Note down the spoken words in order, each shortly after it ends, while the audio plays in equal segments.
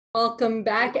Welcome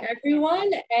back,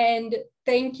 everyone, and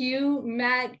thank you,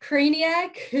 Matt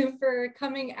Krajniak, for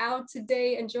coming out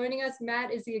today and joining us.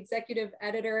 Matt is the executive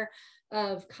editor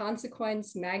of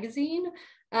Consequence magazine,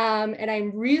 and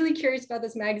I'm really curious about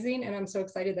this magazine, and I'm so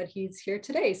excited that he's here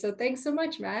today. So thanks so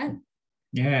much, Matt.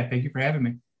 Yeah, thank you for having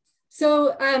me.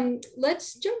 So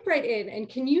let's jump right in, and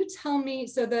can you tell me,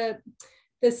 so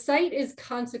the site is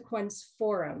Consequence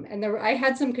Forum, and I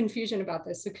had some confusion about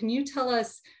this. So can you tell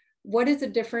us what is the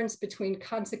difference between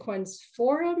Consequence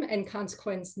Forum and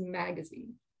Consequence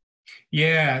Magazine?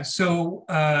 Yeah, so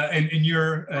and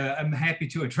you're I'm happy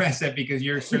to address that because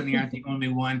you're certainly aren't the only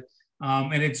one,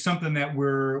 and it's something that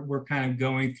we're kind of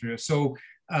going through. So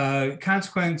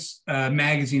Consequence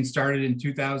magazine started in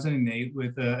 2008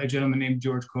 with a gentleman named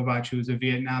George Kovach, who was a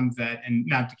Vietnam vet, and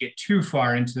not to get too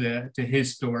far into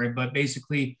his story, but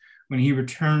basically when he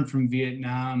returned from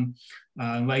Vietnam,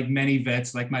 like many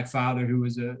vets, like my father, who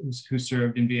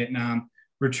served in Vietnam,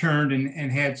 returned and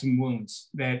had some wounds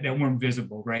that weren't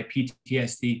visible, right?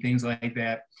 PTSD, things like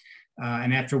that.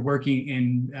 And after working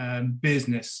in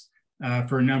business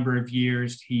for a number of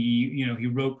years, he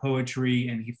wrote poetry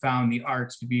and he found the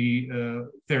arts to be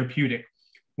therapeutic.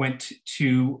 Went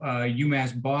to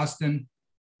UMass Boston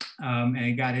and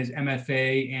he got his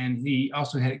MFA, and he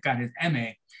also got his MA.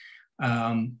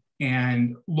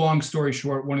 And long story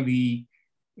short, one of the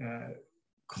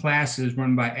classes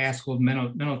run by Askell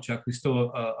Menelchuk, who's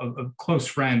still a close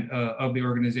friend of the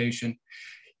organization,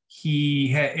 he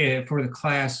had, for the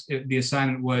class, the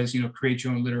assignment was, create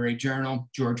your own literary journal.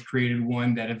 George created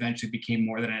one that eventually became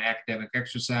more than an academic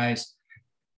exercise.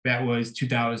 That was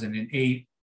 2008.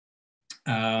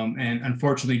 And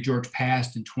unfortunately, George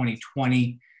passed in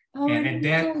 2020. Oh, and at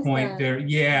that point,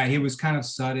 he was kind of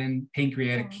sudden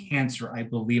pancreatic cancer, I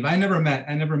believe. I never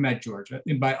met George.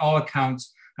 And by all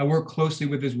accounts, I work closely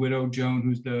with his widow, Joan,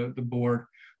 who's the board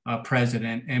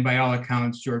president. And by all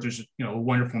accounts, George is a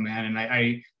wonderful man. And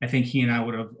I think he and I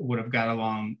would have got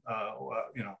along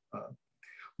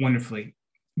wonderfully.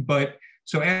 But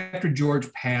so after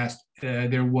George passed,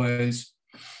 there was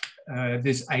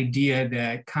this idea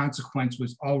that Consequence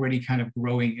was already kind of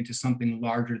growing into something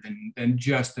larger than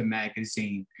just a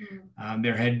magazine.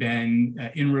 There had been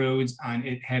inroads on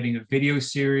it having a video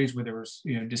series where there was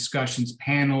discussions,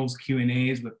 panels,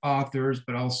 Q&As with authors,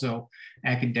 but also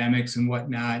academics and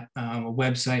whatnot. A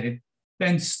website had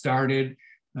been started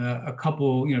a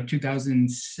couple,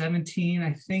 2017,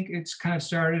 I think it's kind of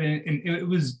started, and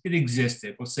it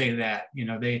existed. We'll say that.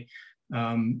 They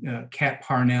Kat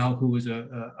Parnell, who was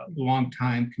a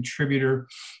longtime contributor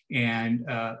and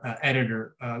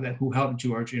editor who helped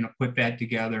George, put that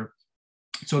together.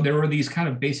 So there were these kind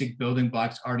of basic building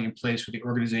blocks already in place for the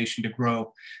organization to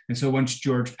grow. And so once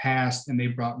George passed and they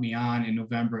brought me on in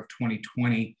November of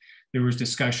 2020, there was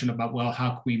discussion about, well, how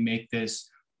can we make this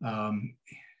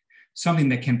something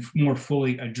that can more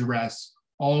fully address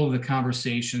all of the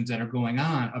conversations that are going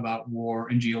on about war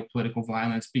and geopolitical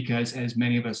violence, because as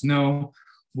many of us know,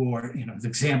 war, is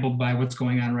exampled by what's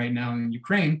going on right now in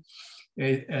Ukraine.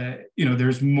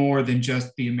 There's more than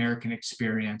just the American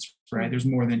experience, right? There's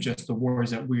more than just the wars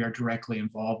that we are directly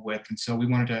involved with. And so we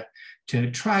wanted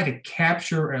to try to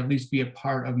capture, or at least be a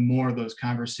part of more of those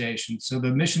conversations. So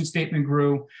the mission statement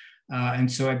grew.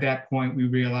 And so at that point, we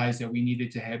realized that we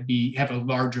needed to have a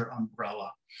larger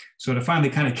umbrella. So to finally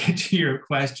kind of get to your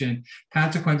question,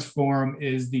 Consequence Forum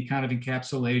is the kind of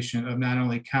encapsulation of not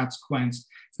only Consequence,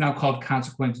 it's now called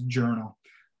Consequence Journal.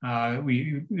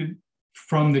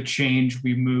 From the change,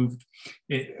 we moved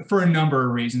it for a number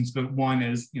of reasons, but one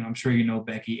is, I'm sure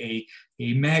Becky,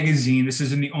 a magazine, this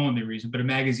isn't the only reason, but a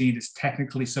magazine is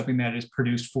technically something that is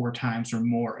produced 4 times or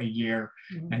more a year.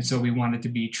 Mm-hmm. And so we wanted to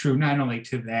be true, not only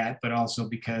to that, but also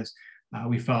because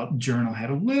we felt Journal had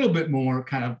a little bit more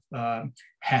kind of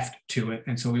heft to it.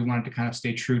 And so we wanted to kind of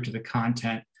stay true to the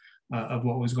content of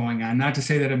what was going on. Not to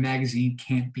say that a magazine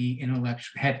can't be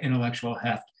intellectual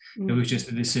heft. Mm-hmm. It was just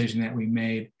a decision that we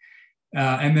made.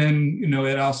 And then,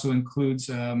 it also includes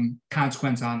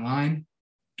Consequence Online.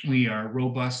 We are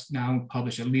robust now,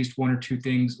 publish at least 1 or 2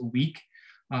 things a week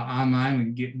online. We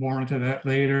can get more into that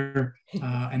later.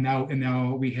 And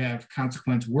now we have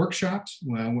Consequence workshops.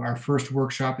 Well, our first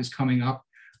workshop is coming up.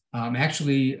 This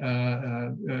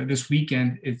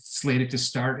weekend, it's slated to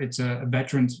start. It's a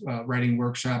veterans writing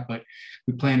workshop, but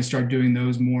we plan to start doing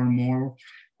those more and more.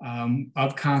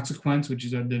 Of Consequence, which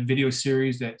is the video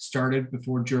series that started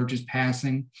before George's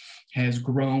passing, has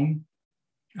grown.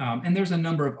 And there's a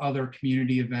number of other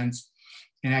community events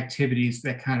and activities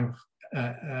that kind of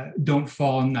don't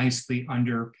fall nicely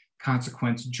under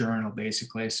Consequence Journal,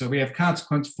 basically. So we have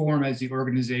Consequence Forum as the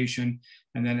organization,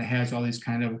 and then it has all these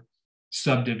kind of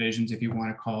subdivisions, if you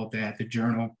want to call it that: the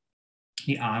journal,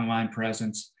 the online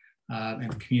presence,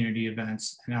 and community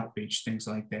events and outreach, things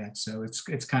like that. So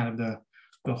it's kind of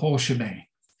the whole shebang.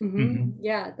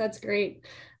 Yeah, that's great.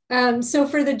 So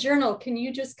for the journal, can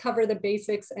you just cover the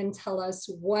basics and tell us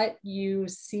what you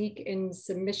seek in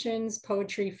submissions: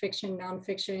 poetry, fiction,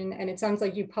 nonfiction? And it sounds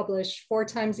like you publish 4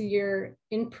 times a year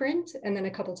in print and then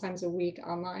a couple times a week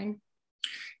online.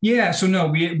 Yeah, so no,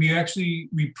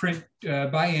 we print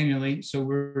biannually, so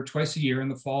we're twice a year, in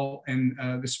the fall and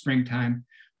the springtime.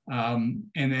 And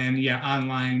then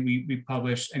online we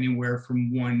publish anywhere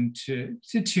from 1 to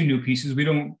 2 new pieces. We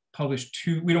don't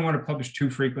want to publish too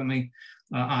frequently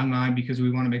online, because we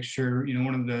want to make sure,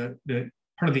 one of the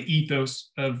part of the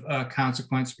ethos of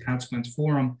Consequence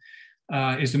Forum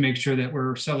is to make sure that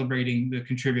we're celebrating the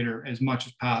contributor as much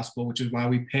as possible, which is why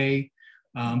we pay.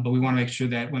 But we want to make sure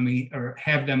that when we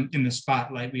have them in the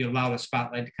spotlight, we allow the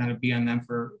spotlight to kind of be on them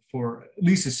for at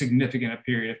least a significant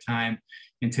period of time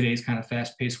in today's kind of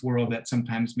fast-paced world that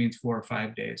sometimes means 4 or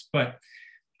 5 days. But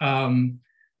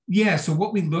so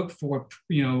what we look for,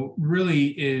 really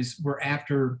is we're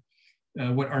after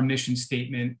what our mission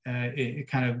statement it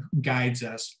kind of guides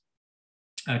us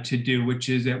to do, which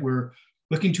is that we're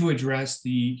looking to address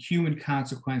the human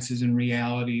consequences and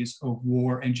realities of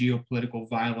war and geopolitical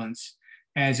violence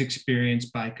as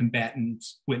experienced by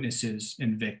combatants, witnesses,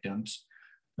 and victims.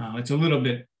 It's a little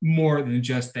bit more than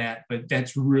just that, but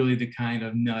that's really the kind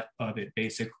of nut of it,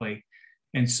 basically.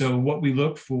 And so what we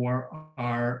look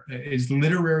for is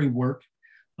literary work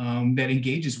that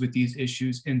engages with these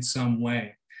issues in some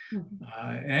way.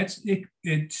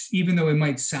 It's even though it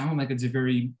might sound like it's a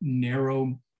very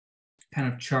narrow kind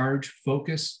of charge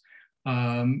focus,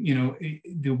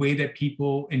 the way that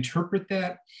people interpret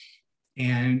that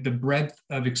and the breadth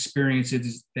of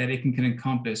experiences that it can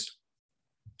encompass,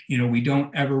 we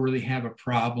don't ever really have a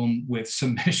problem with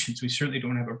submissions. We certainly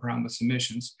don't have a problem with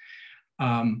submissions.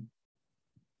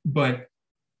 But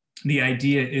the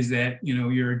idea is that,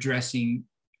 you're addressing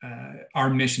our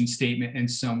mission statement in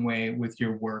some way with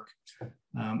your work.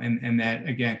 And that,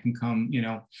 again, can come,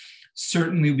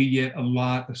 certainly we get a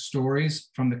lot of stories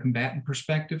from the combatant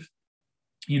perspective,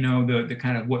 the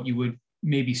kind of what you would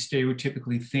maybe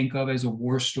stereotypically think of as a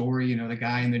war story, the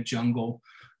guy in the jungle,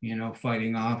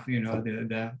 fighting off,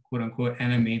 the quote unquote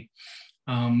enemy.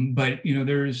 But,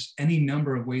 there's any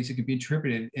number of ways it could be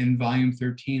interpreted. In volume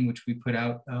 13, which we put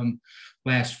out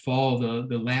last fall,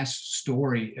 the last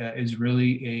story is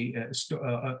really a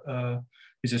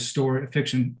story, a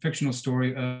fictional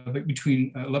story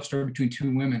between a love story between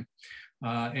 2 women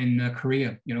in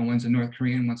Korea. One's a North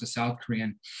Korean, one's a South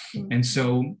Korean. And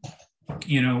so,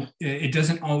 it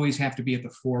doesn't always have to be at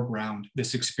the foreground,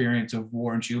 this experience of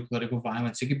war and geopolitical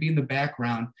violence. It could be in the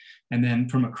background. And then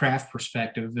from a craft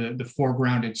perspective, the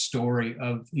foregrounded story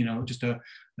of, just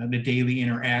the daily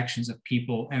interactions of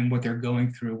people and what they're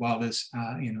going through, while this,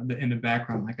 in the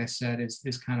background, like I said, is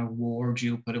kind of war,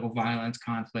 geopolitical violence,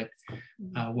 conflict,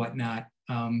 whatnot.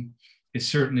 Is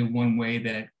certainly one way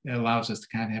that allows us to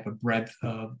kind of have a breadth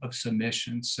of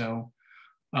submission. So,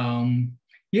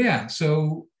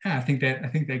 I think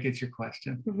that gets your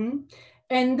question.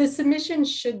 And the submission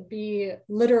should be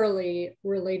literally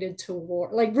related to war,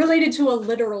 like related to a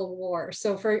literal war.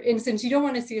 So for instance, you don't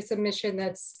want to see a submission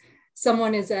that's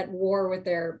someone is at war with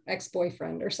their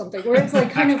ex-boyfriend or something, where it's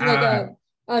like kind of like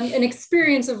an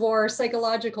experience of war,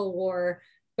 psychological war,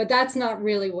 but that's not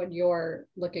really what you're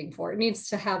looking for. It needs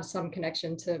to have some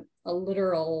connection to a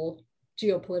literal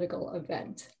geopolitical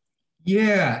event.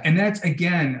 Yeah, and that's,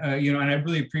 again, and I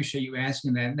really appreciate you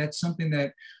asking that. And that's something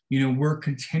that, we're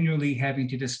continually having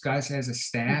to discuss as a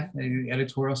staff, the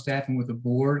editorial staff, and with the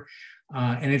board.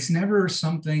 And it's never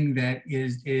something that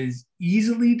is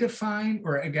easily defined,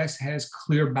 or I guess has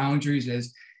clear boundaries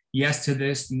as yes to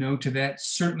this, no to that.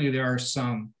 Certainly there are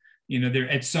some, there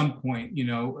at some point,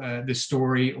 the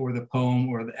story or the poem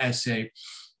or the essay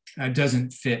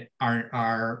doesn't fit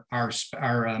our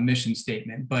mission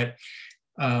statement. But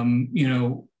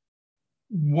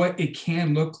what it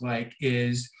can look like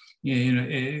is,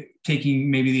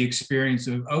 taking maybe the experience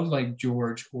of like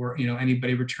George, or,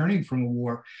 anybody returning from a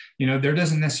war. There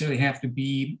doesn't necessarily have to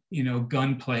be,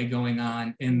 gunplay going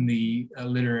on in the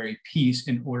literary piece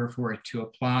in order for it to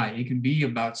apply. It can be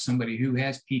about somebody who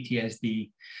has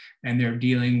PTSD and they're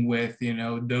dealing with,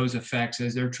 those effects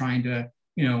as they're trying to,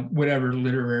 whatever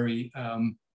literary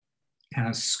kind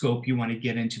of scope you want to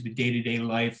get into the day-to-day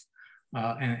life.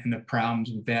 And the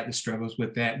problems with that, the struggles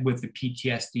with that, with the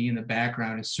PTSD in the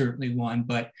background is certainly one.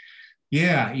 But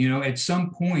at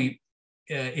some point,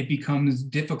 it becomes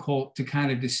difficult to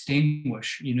kind of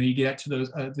distinguish. You get to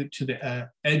those to the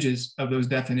edges of those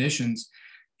definitions,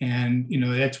 and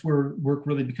that's where work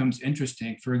really becomes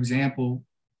interesting. For example,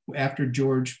 after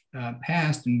George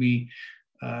passed, and we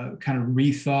kind of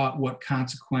rethought what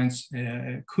consequence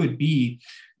could be,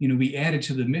 we added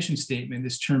to the mission statement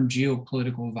this term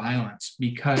geopolitical violence,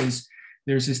 because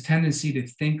there's this tendency to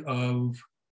think of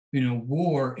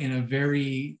war in a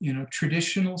very,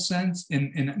 traditional sense.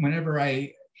 And whenever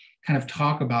I kind of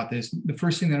talk about this, the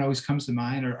first thing that always comes to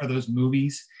mind are those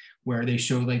movies where they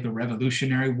show like the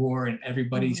Revolutionary War, and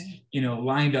everybody's,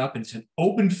 lined up, and it's an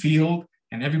open field,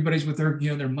 and everybody's with their,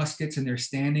 their muskets, and they're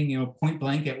standing, point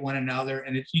blank at one another.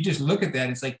 And you just look at that,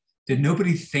 it's like, did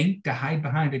nobody think to hide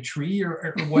behind a tree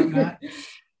or whatnot?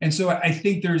 And so I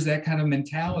think there's that kind of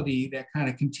mentality that kind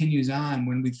of continues on.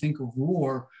 When we think of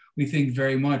war, we think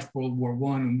very much World War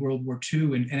I and World War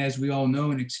II. And as we all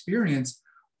know and experience,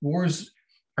 wars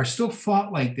are still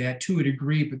fought like that to a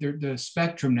degree, but the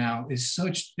spectrum now is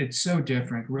it's so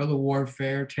different. Guerrilla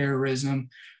warfare, terrorism,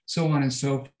 so on and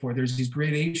so forth. There's these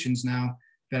gradations now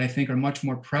that I think are much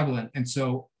more prevalent. And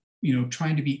so,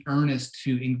 trying to be earnest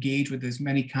to engage with as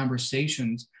many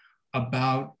conversations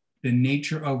about the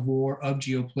nature of war, of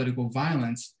geopolitical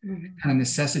violence, kind of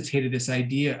necessitated this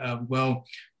idea of, well,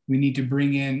 we need to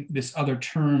bring in this other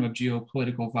term of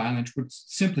geopolitical violence, which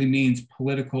simply means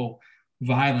political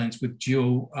violence with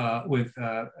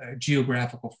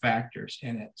geographical factors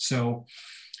in it. So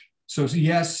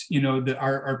yes,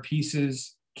 our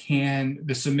pieces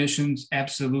the submissions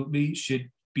absolutely should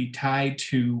be tied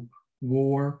to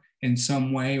war in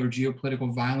some way, or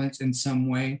geopolitical violence in some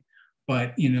way.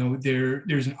 But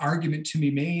there's an argument to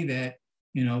be made that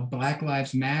Black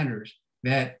Lives Matters,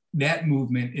 that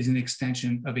movement is an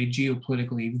extension of a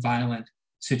geopolitically violent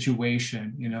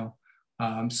situation.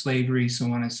 Slavery,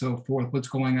 so on and so forth. What's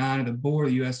going on at the border,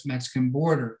 the U.S.-Mexican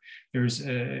border? There's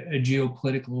a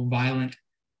geopolitical violent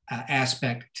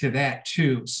aspect to that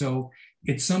too. So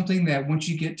it's something that once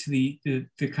you get to the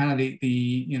kind of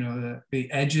the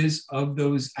edges of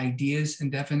those ideas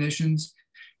and definitions,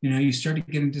 you start to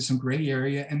get into some gray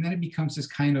area, and then it becomes this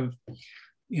kind of,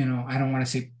 I don't want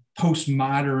to say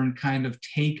postmodern kind of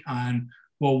take on,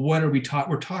 well, what are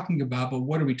we're talking about, but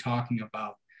what are we talking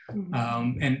about?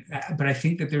 But I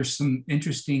think that there's some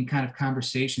interesting kind of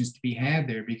conversations to be had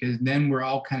there, because then we're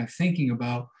all kind of thinking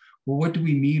about, well, what do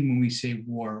we mean when we say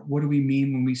war? What do we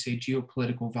mean when we say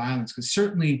geopolitical violence? Because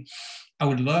certainly I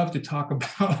would love to talk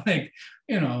about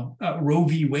Roe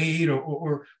v. Wade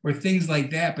or things like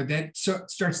that, but that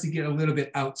starts to get a little bit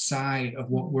outside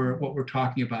of what we're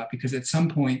talking about, because at some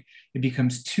point it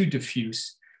becomes too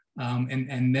diffuse.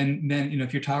 And then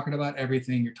if you're talking about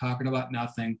everything, you're talking about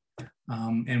nothing.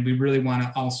 And we really want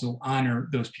to also honor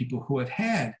those people who have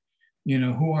had,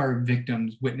 who are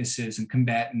victims, witnesses, and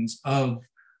combatants of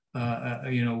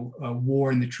a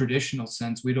war in the traditional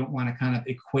sense. We don't want to kind of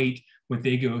equate what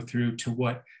they go through to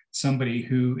what somebody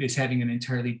who is having an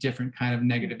entirely different kind of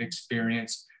negative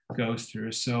experience goes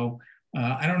through. So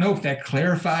I don't know if that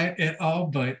clarified it all,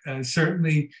 but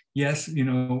certainly, yes,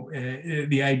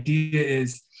 the idea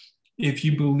is, if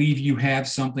you believe you have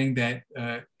something that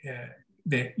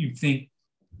that you think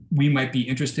we might be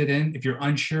interested in, if you're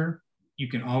unsure, you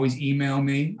can always email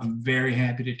me. I'm very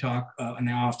happy to talk, and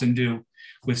I often do,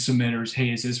 with submitters.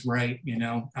 Hey, is this right?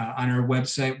 On our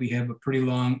website, we have a pretty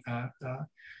long,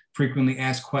 frequently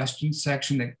asked questions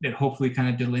section that hopefully kind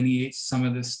of delineates some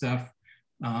of this stuff.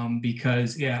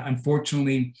 Because, yeah,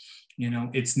 unfortunately,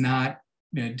 it's not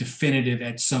definitive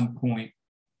at some point,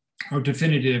 or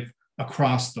definitive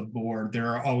across the board. There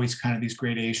are always kind of these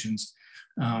gradations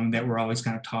that we're always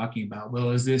kind of talking about.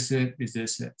 Well, is this it? Is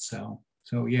this it? So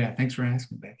yeah, thanks for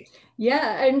asking, Becky.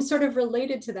 Yeah, I'm sort of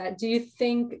related to that. Do you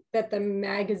think that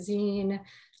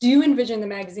do you envision the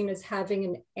magazine as having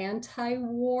an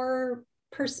anti-war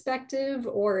perspective,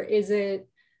 or is it,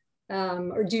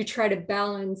 or do you try to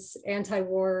balance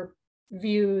anti-war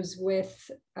views with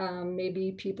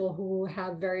maybe people who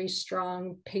have very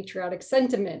strong patriotic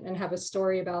sentiment and have a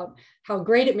story about how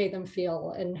great it made them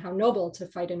feel and how noble to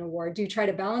fight in a war? Do you try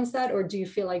to balance that, or do you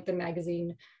feel like the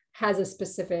magazine has a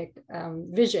specific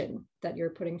vision that you're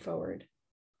putting forward?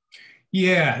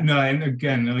 Yeah, no, and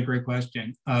again, another great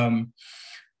question.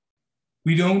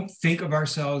 We don't think of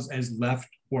ourselves as left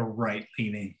or right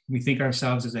leaning. We think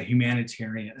ourselves as a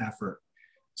humanitarian effort.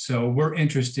 So we're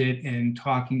interested in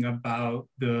talking about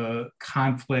the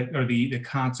conflict, or the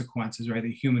consequences, right?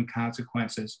 The human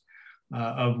consequences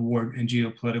of war and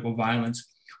geopolitical violence.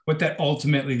 What that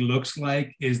ultimately looks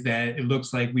like is that it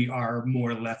looks like we are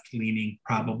more left leaning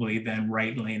probably than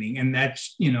right leaning. And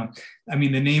that's, the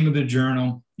name of the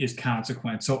journal, is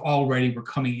consequence. So already we're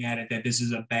coming at it that this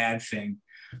is a bad thing,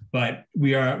 but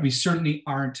we certainly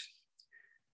aren't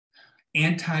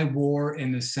anti-war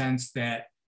in the sense that,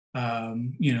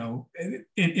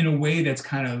 in a way that's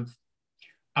kind of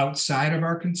outside of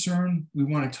our concern. We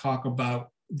want to talk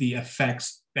about the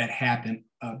effects that happen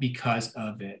because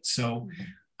of it. So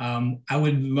I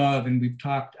would love, and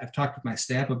I've talked with my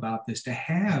staff about this, to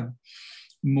have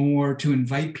more, to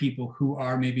invite people who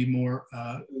are maybe more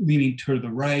leaning to the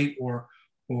right, or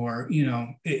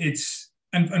it's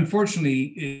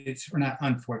unfortunately, or not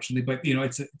unfortunately, but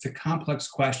it's a complex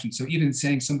question. So even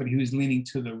saying somebody who is leaning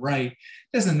to the right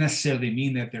doesn't necessarily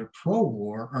mean that they're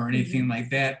pro-war or anything like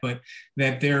that, but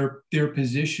that their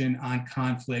position on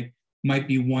conflict might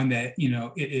be one that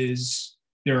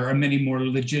there are many more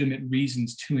legitimate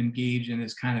reasons to engage in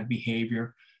this kind of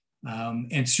behavior,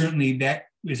 and certainly that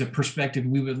is a perspective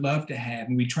we would love to have,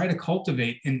 and we try to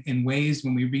cultivate in ways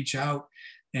when we reach out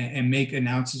and make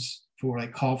announcements for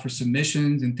call for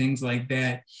submissions and things like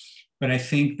that. But I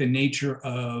think the nature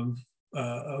of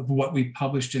what we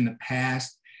published in the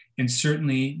past, and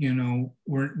certainly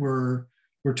we're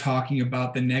talking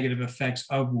about the negative effects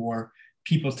of war,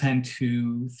 people tend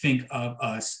to think of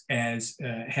us as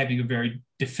having a very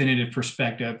definitive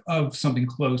perspective of something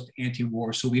close to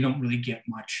anti-war. So we don't really get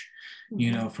much,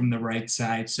 from the right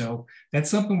side. So that's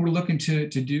something we're looking to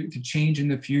change in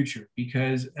the future,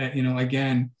 because,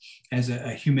 again, as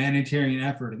a humanitarian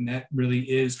effort, and that really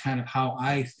is kind of how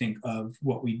I think of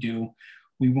what we do,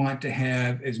 we want to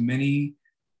have as many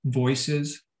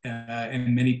voices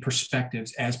and many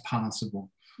perspectives as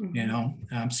possible.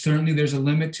 Certainly there's a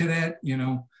limit to that.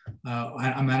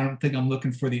 I don't think I'm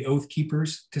looking for the Oath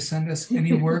Keepers to send us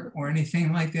any work or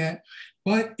anything like that.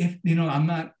 But if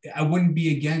I wouldn't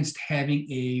be against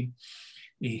having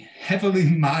a heavily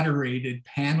moderated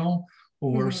panel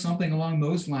or something along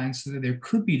those lines, so that there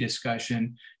could be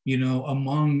discussion,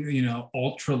 among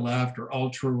ultra left or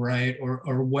ultra right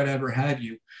or whatever have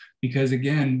you. Because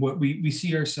again, what we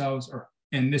see ourselves,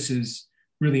 and this is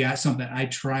really something I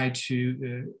try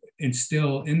to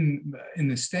instill in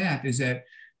the staff, is that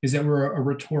we're a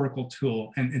rhetorical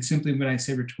tool. And simply when I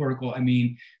say rhetorical, I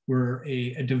mean we're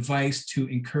a device to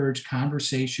encourage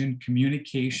conversation,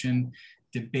 communication,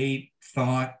 debate,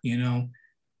 thought.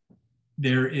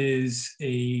 There is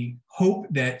a hope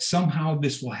that somehow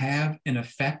this will have an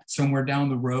effect somewhere down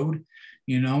the road,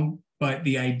 but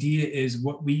the idea is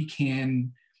what we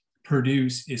can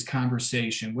produce is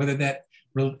conversation. Whether that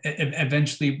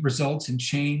eventually results in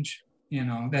change,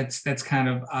 that's kind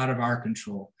of out of our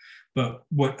control. But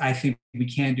what I think we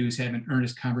can do is have an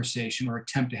earnest conversation, or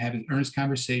attempt to have an earnest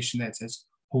conversation that's as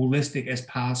holistic as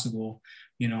possible,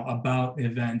 about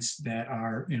events that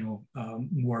are,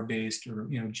 war-based or,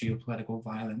 geopolitical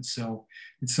violence. So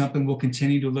it's something we'll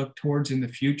continue to look towards in the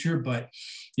future. But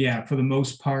yeah, for the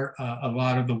most part, a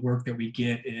lot of the work that we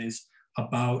get is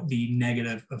about the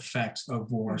negative effects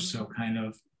of war. So kind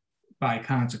of by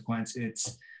consequence,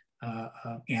 it's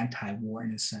anti-war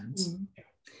in a sense.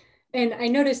 And I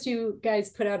noticed you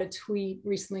guys put out a tweet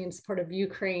recently in support of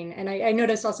Ukraine. And I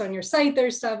noticed also on your site,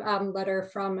 there's stuff, letter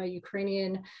from a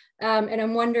Ukrainian. And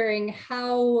I'm wondering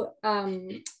how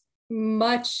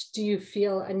much do you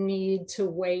feel a need to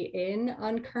weigh in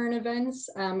on current events?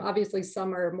 Obviously,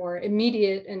 some are more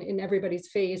immediate and in everybody's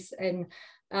face, and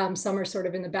some are sort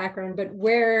of in the background. But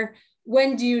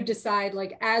when do you decide,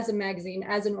 as a magazine,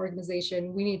 as an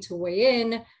organization, we need to weigh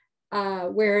in?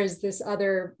 Whereas this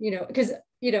other, because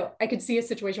I could see a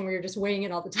situation where you're just weighing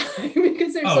in all the time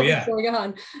because there's so much going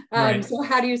on. Right. So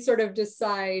how do you sort of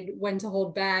decide when to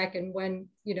hold back and when,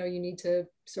 you need to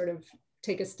sort of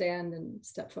take a stand and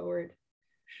step forward?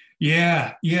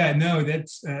 Yeah, no,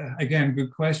 that's, again,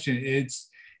 good question. It's,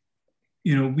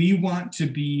 we want to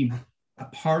be a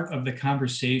part of the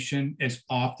conversation as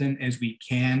often as we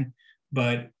can,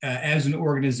 but as an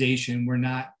organization, we're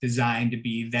not designed to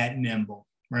be that nimble,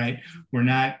 right? We're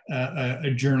not a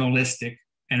journalistic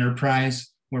enterprise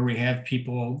where we have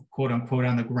people, quote unquote,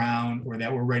 on the ground, or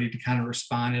that we're ready to kind of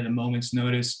respond at a moment's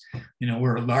notice.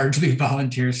 We're a largely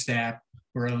volunteer staff.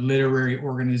 We're a literary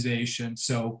organization.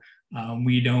 So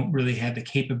we don't really have the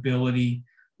capability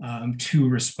to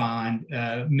respond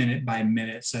minute by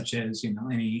minute, such as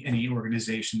any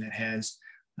organization that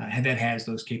has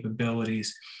those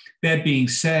capabilities. That being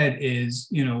said, is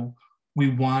we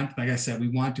want, like I said, we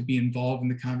want to be involved in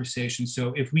the conversation.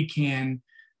 So if we can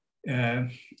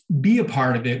be a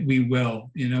part of it, we will.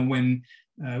 When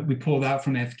we pulled out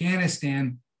from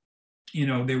Afghanistan,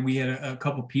 that we had a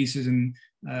couple pieces and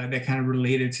that kind of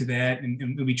related to that,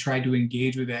 and we tried to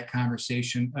engage with that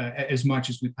conversation as much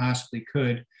as we possibly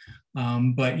could.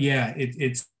 But yeah,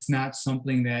 it's not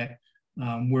something that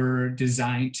we're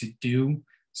designed to do.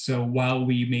 So while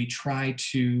we may try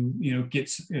to,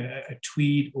 get a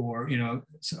tweet or,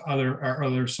 our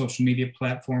other social media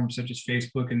platforms such as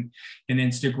Facebook and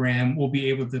Instagram, we'll be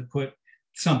able to put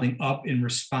something up in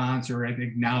response or an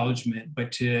acknowledgement,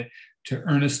 but to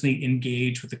earnestly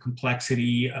engage with the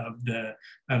complexity of the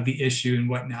issue and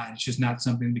whatnot, it's just not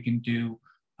something we can do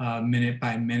minute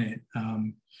by minute.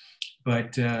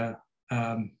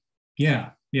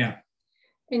 Yeah.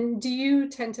 And do you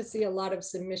tend to see a lot of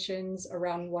submissions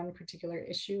around one particular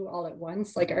issue all at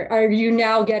once? Like, are you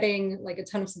now getting like a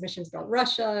ton of submissions about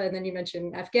Russia, and then you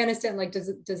mentioned Afghanistan? Like, does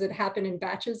it happen in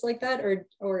batches like that,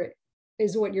 or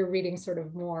is what you're reading sort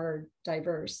of more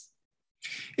diverse?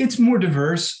 It's more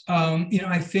diverse.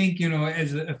 I think,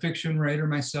 as a fiction writer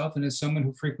myself and as someone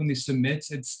who frequently submits,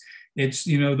 it's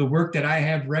the work that I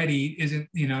have ready isn't,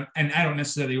 and I don't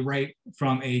necessarily write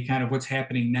from a kind of what's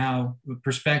happening now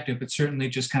perspective, but certainly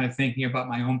just kind of thinking about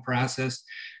my own process.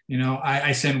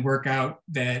 I send work out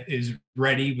that is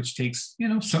ready, which takes,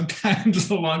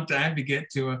 sometimes a long time to get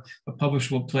to a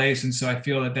publishable place. And so I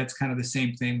feel that that's kind of the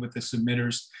same thing with the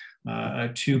submitters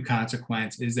to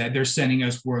Consequence, is that they're sending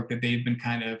us work that they've been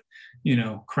kind of,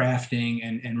 crafting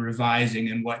and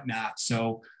revising and whatnot.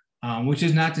 So, which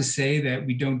is not to say that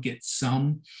we don't get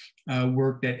some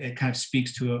work that it kind of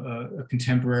speaks to a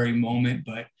contemporary moment,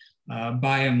 but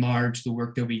by and large, the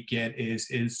work that we get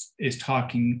is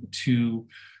talking to,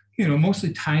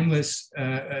 mostly timeless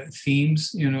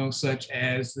themes, such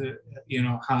as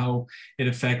how it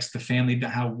affects the family,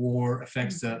 how war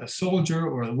affects a soldier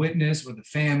or a witness or the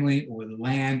family or the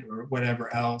land or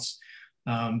whatever else.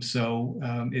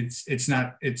 It's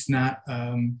not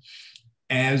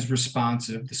as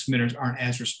responsive. The submitters aren't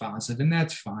as responsive, and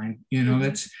that's fine.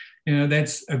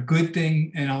 That's a good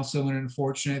thing and also an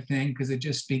unfortunate thing, because it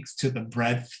just speaks to the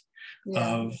breadth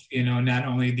of not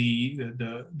only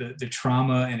the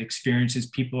trauma and experiences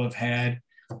people have had,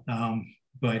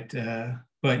 but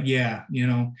yeah,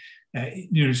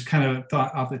 just kind of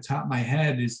thought off the top of my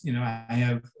head is, I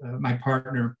have my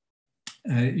partner,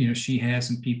 she has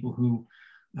some people who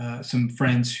some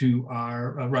friends who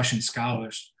are Russian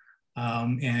scholars,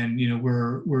 and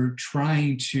we're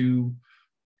trying to,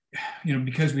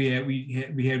 because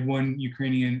we had one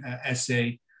Ukrainian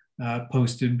essay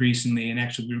posted recently, and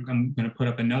actually I'm going to put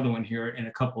up another one here in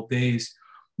a couple of days.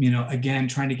 Again,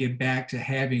 trying to get back to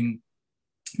having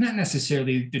not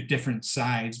necessarily the different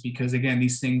sides, because again,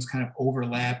 these things kind of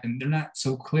overlap and they're not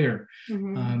so clear.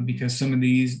 Because some of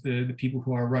these the people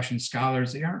who are Russian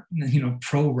scholars, they aren't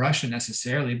pro-Russia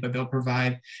necessarily, but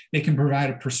they can provide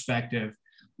a perspective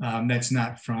that's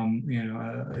not from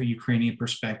a Ukrainian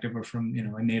perspective or from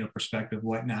a NATO perspective,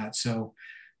 whatnot. So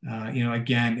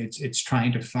again, it's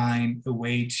trying to find a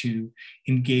way to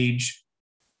engage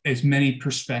as many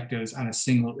perspectives on a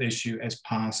single issue as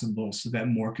possible, so that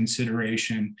more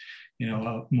consideration,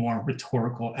 a more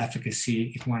rhetorical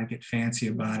efficacy, if you want to get fancy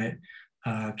about it,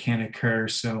 can occur.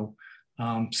 So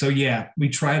yeah, we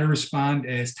try to respond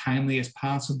as timely as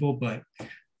possible, but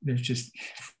there's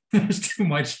too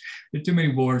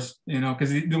many wars, because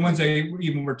the ones that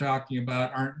even we're talking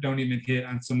about don't even hit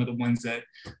on some of the ones that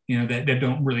that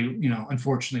don't really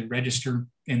unfortunately register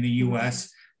in the U.S.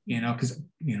 Because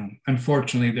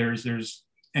unfortunately there's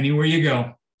anywhere you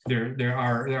go there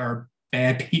are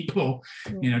bad people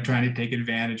trying to take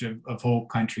advantage of whole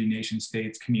country, nation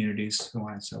states, communities, so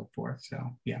on and so forth. So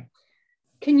yeah.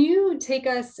 Can you take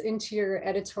us into your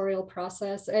editorial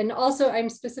process? And also, I'm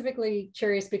specifically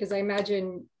curious because I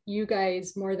imagine you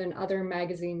guys, more than other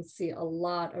magazines, see a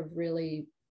lot of really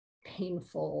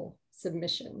painful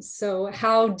submissions. So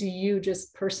how do you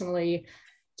just personally,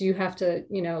 do you have to,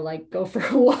 like go for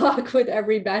a walk with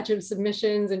every batch of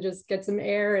submissions and just get some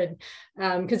air? And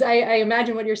because I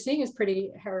imagine what you're seeing is pretty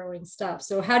harrowing stuff.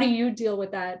 So how do you deal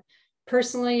with that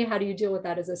personally? How do you deal with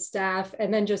that as a staff?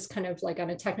 And then just kind of like on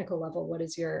a technical level, what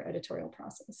is your editorial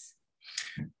process?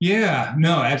 Yeah,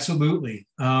 no, absolutely.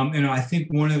 I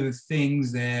think one of the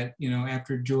things that,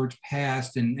 after George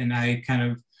passed and I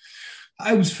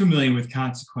was familiar with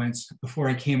Consequence before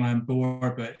I came on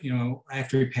board, but,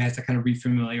 after he passed, I kind of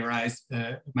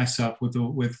refamiliarized myself with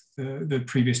the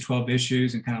previous 12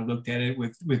 issues and kind of looked at it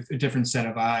with a different set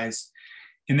of eyes.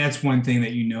 And that's one thing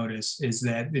that you notice is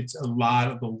that it's a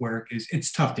lot of the work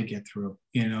it's tough to get through.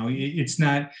 It's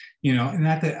not,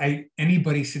 not that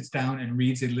anybody sits down and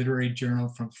reads a literary journal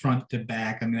from front to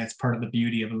back. I mean, that's part of the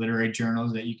beauty of a literary journal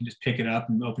is that you can just pick it up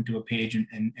and open to a page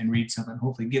and read something,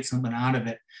 hopefully get something out of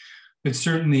it. But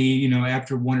certainly,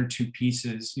 after one or two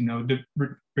pieces,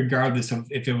 regardless of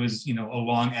if it was, a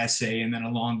long essay and then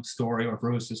a long story, or if it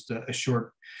was just a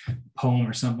short poem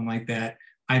or something like that,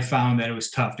 I found that it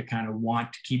was tough to kind of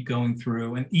want to keep going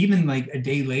through, and even like a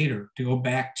day later to go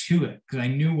back to it because I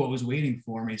knew what was waiting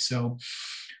for me. So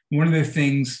one of the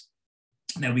things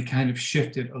that we kind of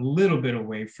shifted a little bit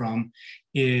away from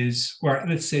is, or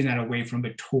let's say not away from,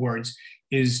 but towards,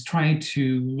 is trying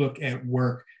to look at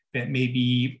work that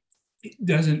maybe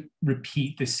doesn't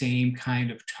repeat the same kind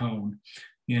of tone.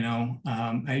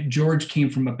 George came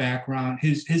from a background,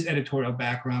 his editorial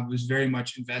background was very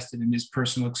much invested in his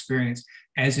personal experience,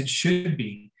 as it should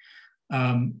be.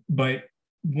 But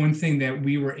one thing that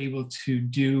we were able to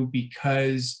do,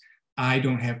 because I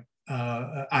don't have,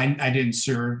 I didn't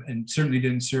serve, and certainly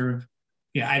didn't serve,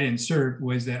 I didn't serve,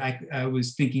 was that I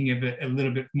was thinking of it a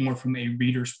little bit more from a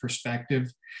reader's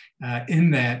perspective,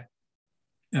 in that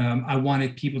I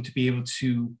wanted people to be able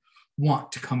to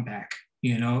want to come back.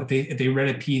 If they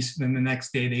read a piece, then the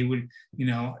next day they would,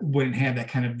 wouldn't have that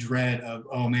kind of dread of,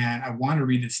 oh man, I want to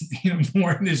read this,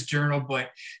 more in this journal, but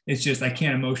it's just, I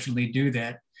can't emotionally do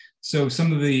that. So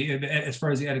some of as far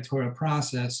as the editorial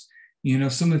process,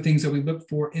 some of the things that we look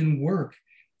for in work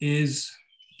is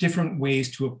different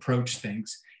ways to approach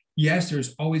things. Yes,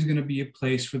 there's always going to be a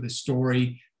place for the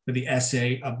story, for the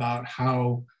essay about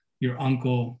how your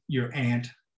uncle, your aunt,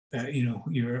 or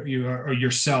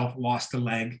yourself lost a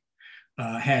leg.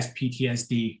 Has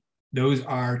PTSD. Those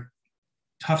are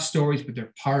tough stories, but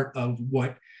they're part of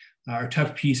what are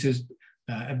tough pieces.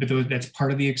 But that's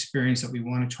part of the experience that we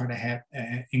want to try to have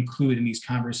include in these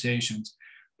conversations.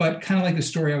 But kind of like the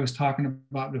story I was talking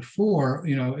about before,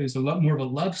 is a lot more of a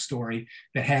love story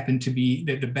that happened to be,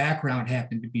 that the background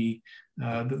happened to be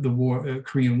the war,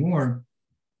 Korean War.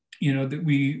 That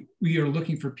we are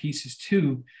looking for pieces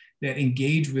too that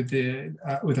engage with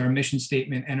with our mission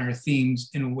statement and our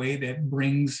themes in a way that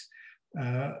brings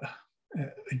a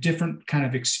different kind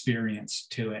of experience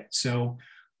to it. So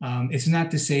it's not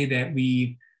to say that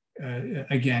we,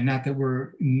 again, not that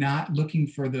we're not looking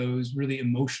for those really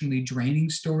emotionally draining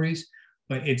stories,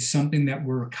 but it's something that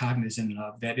we're cognizant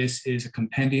of, that this is a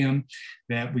compendium,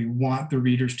 that we want the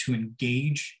readers to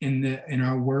engage in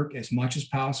our work as much as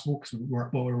possible, because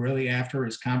what we're really after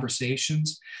is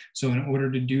conversations. So in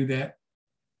order to do that,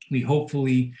 we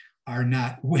hopefully are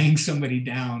not weighing somebody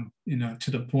down, to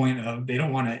the point of they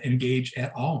don't want to engage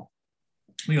at all.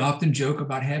 We often joke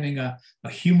about having a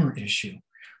humor issue,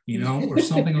 or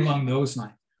something along those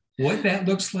lines. What that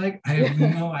looks like, I have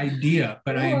no idea,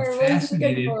 but I am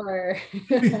fascinated.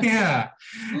 Yeah,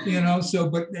 so,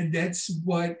 but that's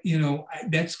what,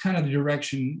 that's kind of the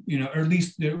direction, or at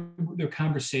least the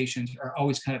conversations are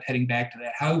always kind of heading back to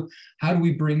that. How do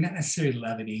we bring, not necessarily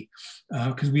levity,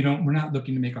 because we're not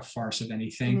looking to make a farce of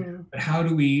anything, but how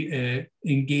do we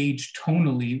engage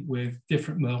tonally with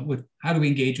how do we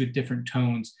engage with different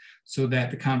tones so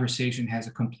that the conversation has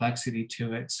a complexity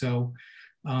to it? So,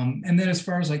 and then as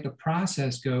far as like the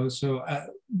process goes, so,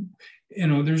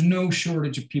 there's no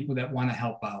shortage of people that want to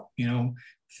help out.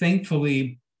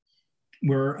 Thankfully,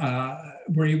 we're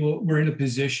in a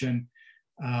position,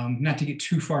 not to get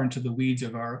too far into the weeds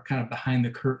of our kind of behind the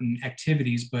curtain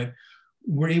activities, but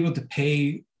we're able to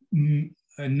pay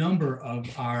a number of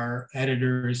our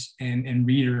editors and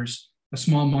readers a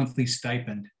small monthly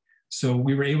stipend. So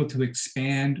we were able to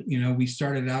expand. We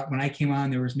started out, when I came on,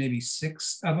 there was maybe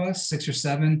 6 of us, 6 or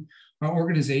 7. Our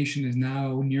organization is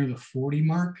now near the 40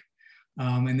 mark.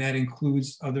 And that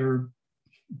includes other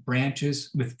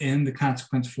branches within the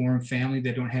Consequence Forum family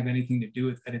that don't have anything to do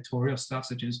with editorial stuff,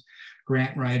 such as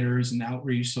grant writers and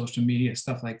outreach, social media,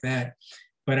 stuff like that.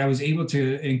 But I was able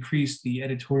to increase the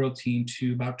editorial team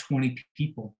to about 20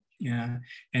 people. Yeah.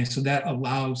 And so that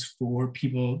allows for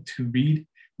people to read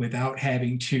without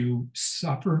having to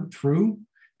suffer through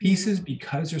pieces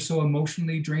because they're so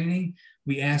emotionally draining.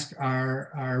 We ask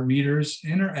our readers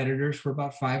and our editors for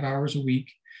about 5 hours a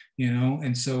week,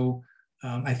 and so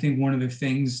I think one of the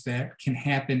things that can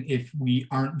happen if we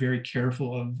aren't very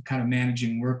careful of kind of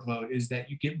managing workload is that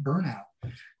you get burnout,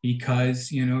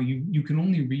 because you can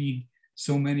only read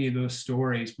so many of those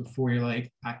stories before you're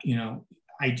like, I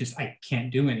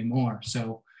can't do anymore.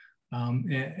 So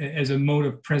as a mode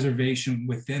of preservation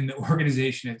within the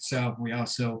organization itself, we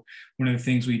also, one of the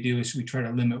things we do is we try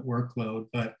to limit workload.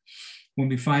 But when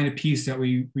we find a piece that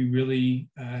we really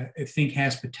think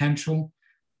has potential,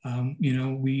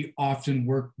 we often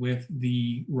work with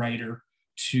the writer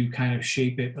to kind of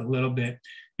shape it a little bit.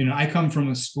 I come from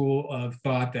a school of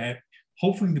thought that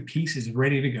hopefully the piece is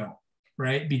ready to go,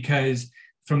 right? Because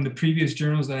from the previous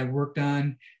journals that I worked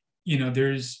on,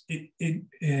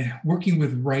 working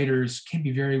with writers can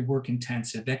be very work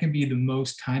intensive. That can be the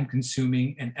most time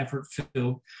consuming and effort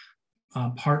filled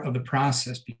part of the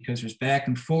process, because there's back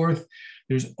and forth.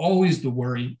 There's always the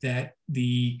worry that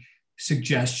the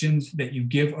suggestions that you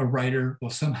give a writer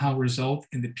will somehow result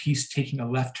in the piece taking a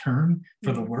left turn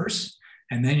for the worse.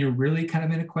 And then you're really kind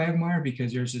of in a quagmire,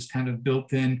 because there's this kind of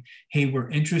built-in, hey, we're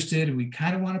interested and we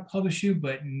kind of want to publish you,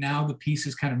 but now the piece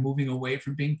is kind of moving away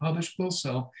from being publishable.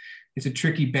 So it's a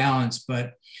tricky balance,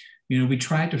 but we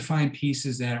try to find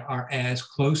pieces that are as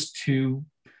close to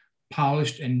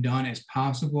polished and done as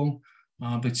possible.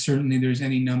 But certainly there's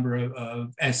any number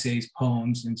of essays,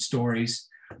 poems, and stories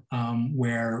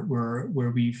where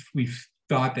we've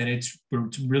thought that it's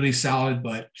really solid,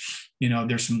 but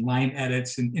there's some line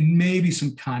edits and maybe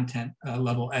some content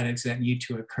level edits that need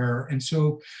to occur. And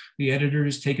so the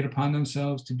editors take it upon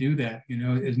themselves to do that,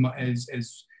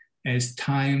 as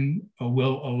time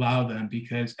will allow them,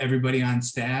 because everybody on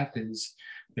staff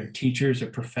they're teachers or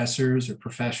professors or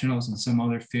professionals in some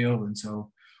other field. And so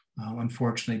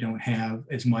unfortunately don't have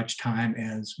as much time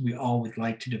as we all would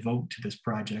like to devote to this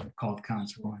project called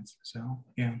Consequence. So,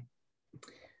 yeah.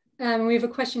 We have a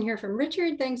question here from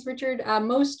Richard. Thanks, Richard.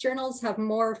 Most journals have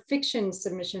more fiction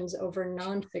submissions over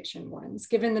nonfiction ones.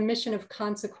 Given the mission of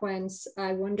Consequence,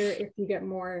 I wonder if you get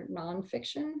more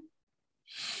nonfiction?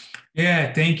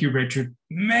 Yeah, thank you, Richard.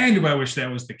 Man, do I wish that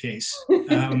was the case.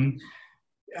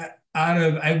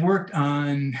 I worked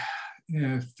on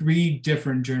 3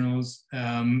 different journals,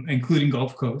 including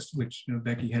Gulf Coast, which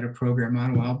Becky had a program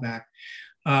on a while back.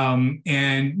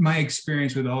 And my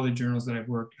experience with all the journals that I've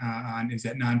worked on is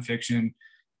that nonfiction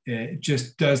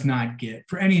just does not get,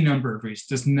 for any number of reasons,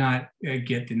 does not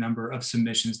get the number of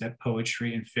submissions that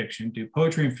poetry and fiction do.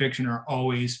 Poetry and fiction are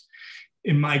always,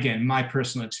 in my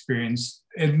personal experience,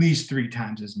 at least 3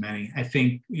 times as many. I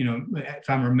think, if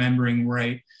I'm remembering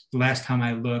right, the last time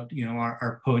I looked,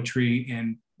 our poetry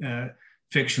and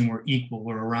fiction were equal.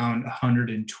 We're around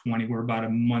 120. We're about a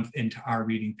month into our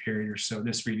reading period or so,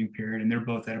 this reading period, and they're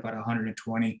both at about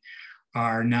 120.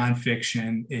 Our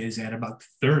nonfiction is at about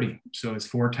 30. So it's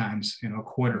 4 times, a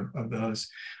quarter of those.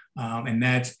 And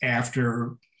that's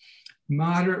after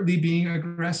moderately being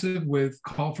aggressive with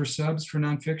call for subs for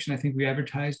nonfiction. I think we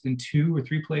advertised in 2 or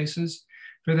 3 places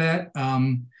for that.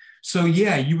 So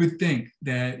yeah, you would think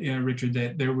that, Richard,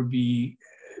 that there would be,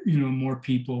 more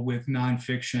people with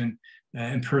nonfiction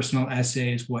and personal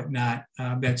essays, whatnot,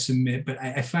 that submit. But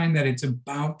I find that it's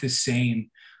about the same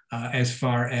as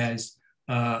far as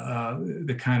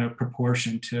the kind of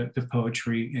proportion to the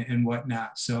poetry and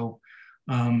whatnot. So,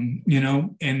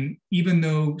 and even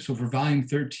though, so for volume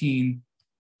 13,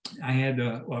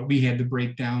 we had the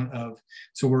breakdown of,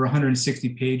 so we're 160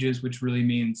 pages, which really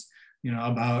means,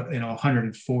 about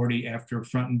 140 after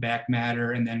front and back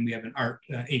matter, and then we have an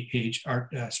 8-page art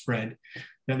spread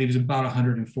that leaves about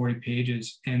 140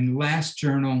 pages. And last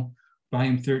journal,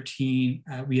 volume 13,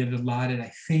 we had allotted,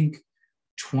 I think,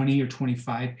 20 or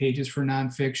 25 pages for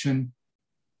nonfiction.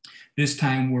 This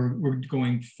time we're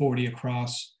going 40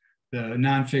 across the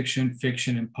nonfiction,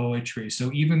 fiction, and poetry.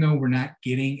 So even though we're not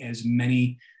getting as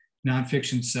many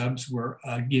nonfiction subs, we're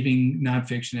giving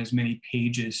nonfiction as many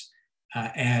pages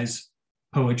as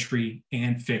poetry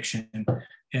and fiction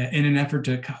in an effort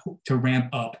to ramp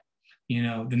up,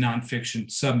 the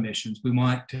nonfiction submissions. We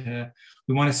want to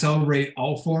celebrate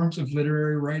all forms of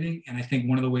literary writing, and I think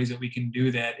one of the ways that we can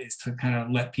do that is to kind of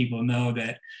let people know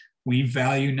that we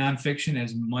value nonfiction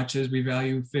as much as we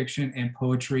value fiction and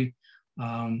poetry,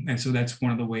 and so that's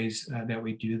one of the ways that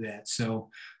we do that. So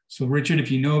Richard, if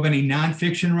you know of any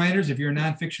nonfiction writers, if you're a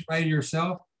nonfiction writer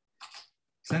yourself,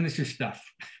 send us your stuff.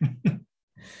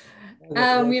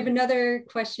 We have another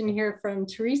question here from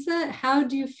Teresa. How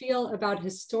do you feel about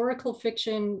historical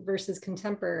fiction versus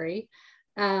contemporary,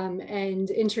 and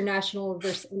international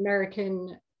versus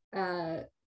American,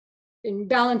 in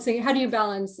balancing? How do you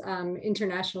balance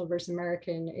international versus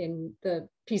American in the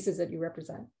pieces that you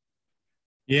represent?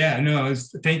 Yeah, no,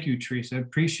 thank you, Teresa. I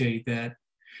appreciate that.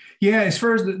 Yeah, as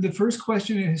far as the first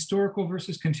question, historical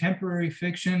versus contemporary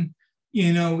fiction,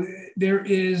 there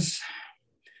is,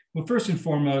 well, first and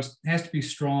foremost, it has to be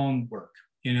strong work.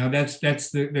 That's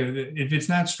if it's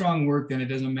not strong work, then it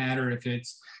doesn't matter if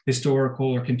it's historical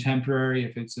or contemporary,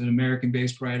 if it's an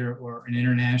American-based writer or an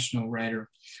international writer.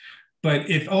 But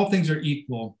if all things are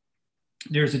equal,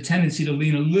 there's a tendency to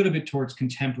lean a little bit towards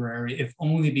contemporary, if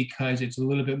only because it's a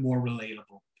little bit more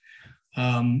relatable.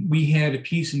 we had a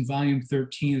piece in volume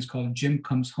 13. It's called Jim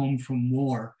Comes Home from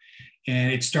War.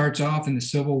 And it starts off in the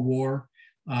Civil War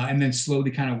and then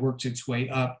slowly kind of works its way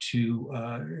up to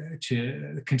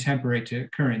contemporary, to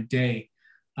current day.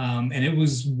 And it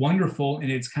was wonderful in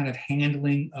its kind of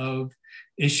handling of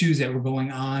issues that were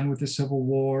going on with the Civil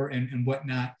War and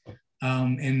whatnot.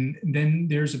 And then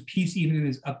there's a piece even in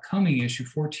this upcoming issue,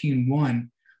 14-1,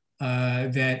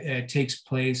 that takes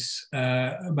place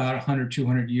about 100,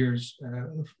 200 years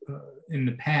in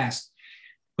the past.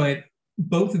 But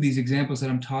both of these examples that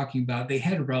I'm talking about, they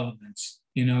had relevance,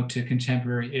 to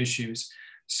contemporary issues.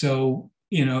 So,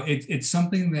 it's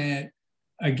something that,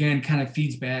 again, kind of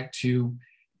feeds back to,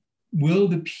 will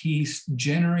the piece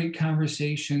generate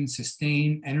conversation,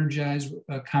 sustain, energize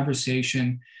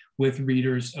conversation with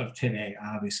readers of today,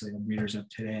 obviously, the readers of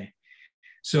today.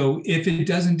 So if it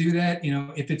doesn't do that,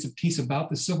 if it's a piece about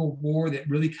the Civil War that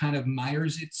really kind of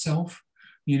mires itself,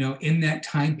 in that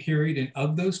time period and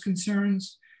of those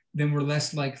concerns, then we're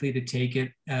less likely to take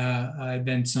it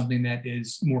than something that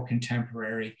is more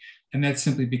contemporary. And that's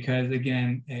simply because,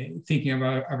 again, thinking of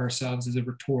ourselves as a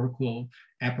rhetorical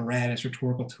apparatus,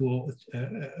 rhetorical tool,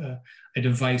 a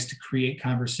device to create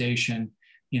conversation,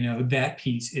 that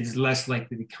piece is less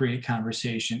likely to create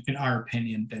conversation, in our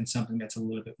opinion, than something that's a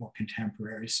little bit more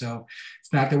contemporary. So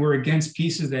it's not that we're against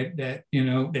pieces that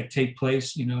take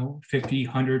place, 50,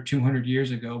 100, 200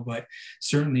 years ago, but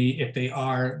certainly if they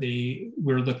are,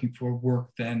 we're looking for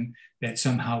work then that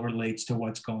somehow relates to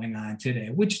what's going on today,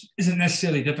 which isn't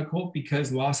necessarily difficult,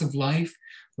 because loss of life,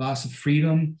 loss of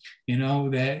freedom,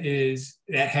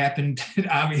 that happened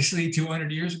obviously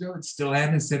 200 years ago. It still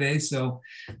happens today. So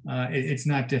it's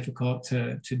not difficult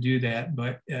to do that,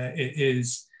 but it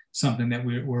is something that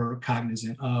we're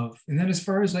cognizant of. And then as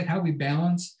far as like how we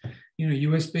balance,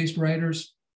 US-based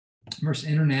writers versus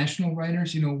international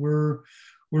writers,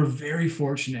 we're very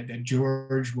fortunate that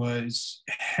George was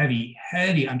heavy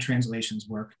on translations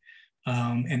work.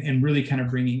 And really kind of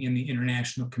bringing in the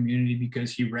international community,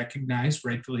 because he recognized,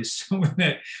 rightfully so,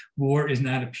 that war is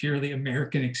not a purely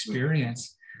American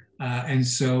experience. And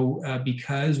so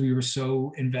because we were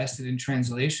so invested in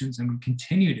translations, and we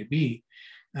continue to be,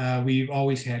 we've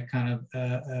always had kind of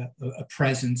a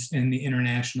presence in the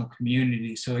international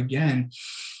community. So again,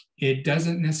 it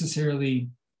doesn't necessarily,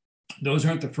 those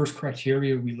aren't the first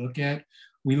criteria we look at.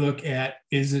 We look at,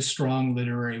 is this strong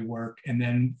literary work? And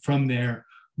then from there,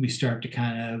 we start to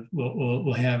kind of,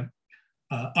 we'll have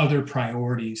other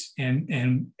priorities.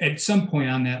 And at some point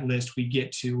on that list, we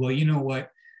get to, well, you know what?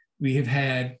 We have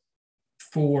had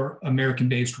 4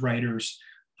 American-based writers,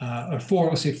 or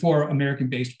 4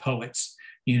 American-based poets.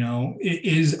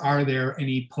 Are there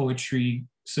any poetry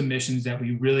submissions that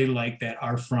we really like that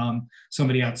are from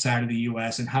somebody outside of the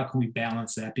US? And how can we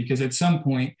balance that? Because at some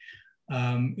point,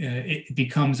 it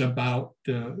becomes about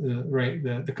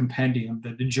the compendium,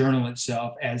 the journal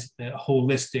itself, as the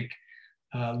holistic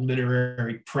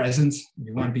literary presence.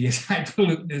 We want to be as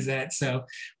highfalutin as that. So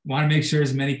we want to make sure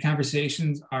as many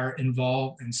conversations are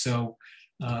involved. And so,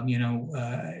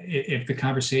 if the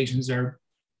conversations are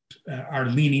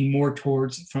leaning more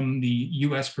towards from the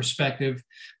US perspective,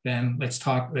 then let's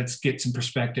get some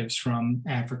perspectives from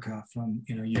Africa, from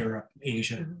Europe,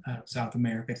 Asia, South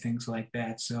America, things like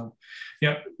that. So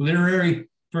yep, literary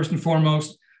first and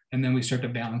foremost, and then we start to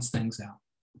balance things out.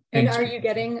 And are you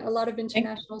getting a lot of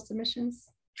international submissions?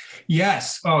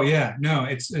 Yes. Oh yeah. No,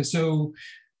 it's so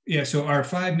yeah. So our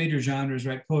 5 major genres,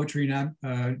 right? Poetry,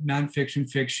 nonfiction,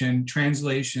 fiction,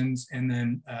 translations, and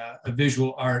then a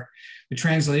visual art. The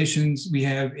translations, we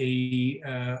have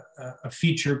a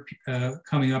feature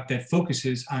coming up that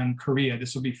focuses on Korea.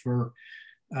 This will be for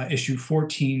issue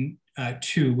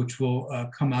 14-2, which will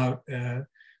come out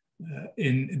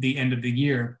in the end of the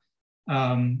year.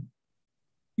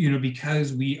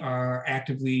 Because we are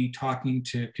actively talking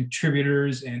to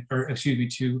contributors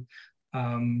to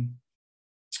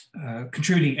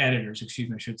contributing editors, I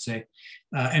should say,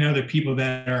 and other people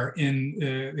that are in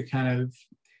the kind of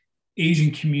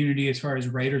Asian community as far as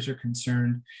writers are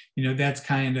concerned. That's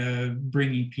kind of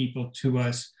bringing people to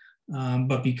us.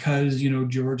 But because,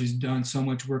 George has done so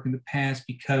much work in the past,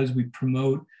 because we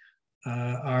promote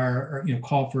our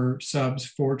call for subs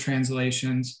for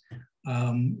translations,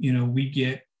 we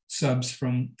get subs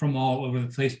from all over the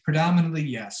place. Predominantly,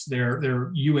 yes,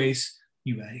 they're US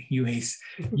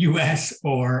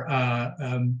or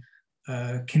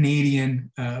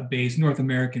Canadian based, North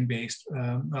American based.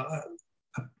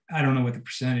 I don't know what the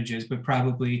percentage is, but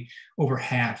probably over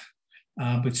half.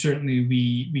 But certainly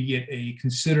we get a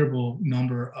considerable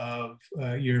number of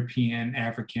European,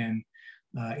 African,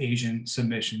 Asian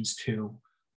submissions too.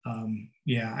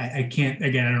 Yeah, I can't,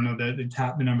 again, I don't know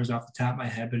the numbers off the top of my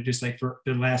head, but just like for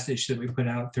the last issue that we put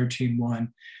out, 13.1,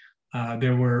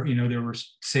 there were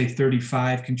say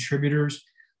 35 contributors.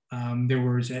 There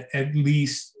was at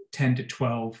least 10 to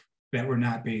 12 that were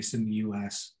not based in the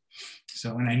US.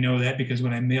 So, and I know that because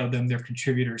when I mailed them their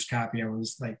contributors copy, I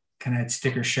was like, kind of had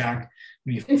sticker shock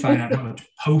when you find out how much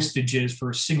postage is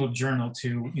for a single journal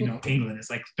to, England. It's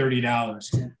like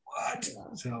 $30. What?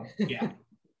 So, yeah.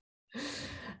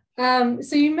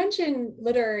 So you mentioned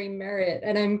literary merit,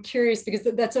 and I'm curious because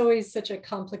that's always such a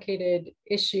complicated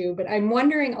issue, but I'm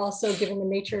wondering also, given the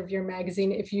nature of your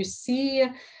magazine, if you see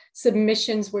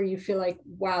submissions where you feel like,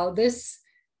 wow,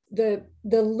 the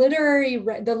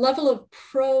level of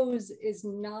prose is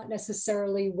not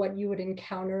necessarily what you would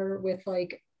encounter with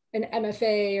like an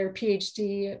MFA or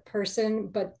PhD person,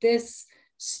 but this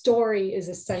story is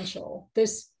essential.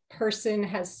 This person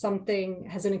has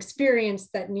an experience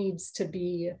that needs to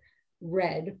be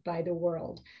read by the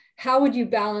world. How would you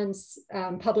balance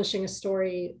publishing a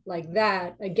story like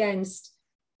that against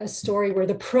a story where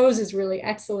the prose is really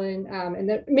excellent and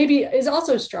that maybe is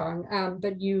also strong,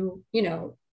 but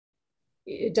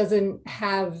it doesn't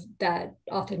have that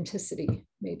authenticity,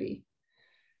 maybe?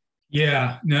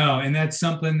 Yeah, no, and that's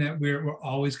something that we're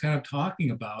always kind of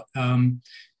talking about.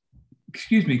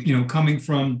 Excuse me, coming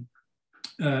from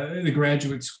the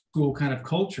graduate school kind of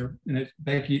culture, and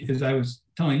Becky, as I was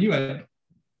telling you, I had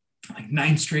like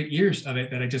 9 straight years of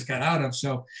it that I just got out of.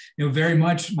 So, very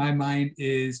much my mind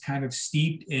is kind of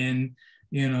steeped in,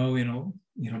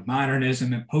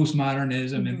 modernism and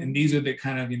postmodernism, and these are the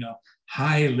kind of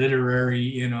high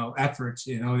literary efforts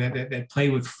that play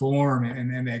with form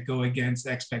and that go against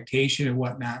expectation and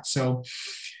whatnot. So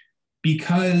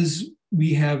because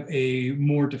we have a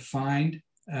more defined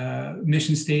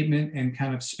mission statement and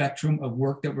kind of spectrum of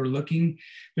work that we're looking,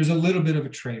 there's a little bit of a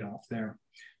trade-off there,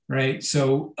 right?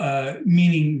 So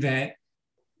meaning that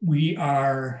we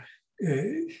are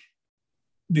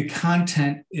the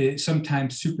content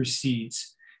sometimes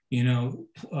supersedes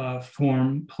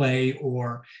form, play,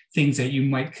 or things that you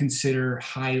might consider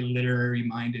high literary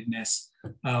mindedness,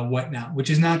 whatnot, which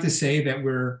is not to say that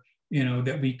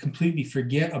that we completely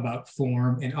forget about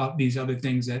form and these other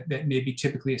things that may be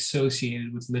typically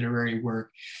associated with literary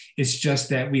work. It's just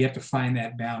that we have to find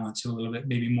that balance a little bit,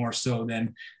 maybe more so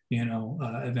than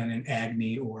an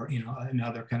Agni or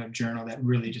another kind of journal that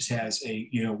really just has a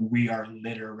we are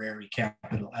literary,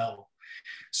 capital L.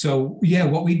 So yeah,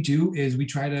 what we do is we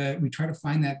try to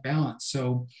find that balance.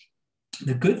 So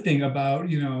the good thing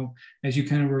about as you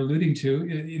kind of were alluding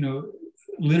to,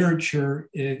 literature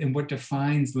and what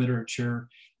defines literature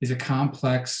is a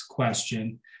complex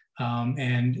question,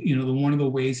 and one of the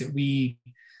ways that we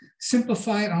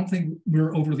simplify it, I don't think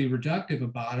we're overly reductive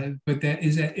about it, but that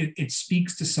is that it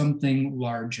speaks to something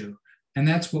larger, and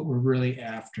that's what we're really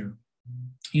after.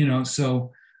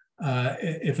 So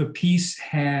if a piece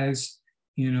has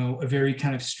a very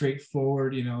kind of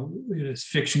straightforward, as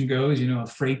fiction goes, a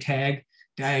Freytag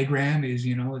diagram is,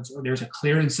 there's a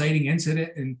clear inciting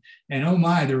incident, and oh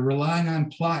my, they're relying on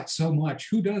plot so much.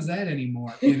 Who does that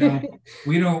anymore?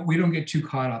 We don't get too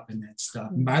caught up in that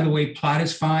stuff. And by the way, plot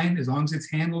is fine as long as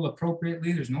it's handled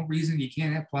appropriately. There's no reason you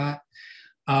can't have plot.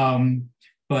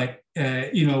 But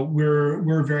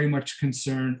we're very much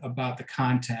concerned about the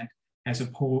content as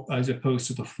opposed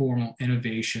to the formal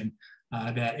innovation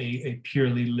that a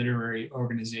purely literary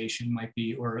organization might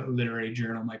be, or a literary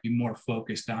journal might be more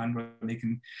focused on, where they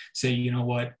can say,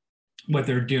 what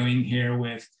they're doing here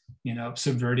with,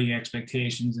 subverting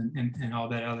expectations and all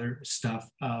that other stuff.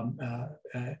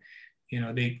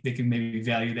 They can maybe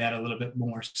value that a little bit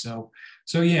more. So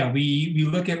yeah, we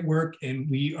look at work and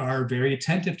we are very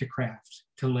attentive to craft,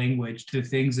 to language, to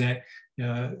things that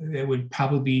would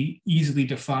probably be easily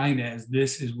defined as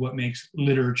this is what makes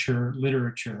literature.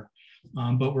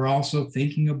 But we're also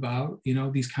thinking about,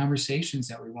 these conversations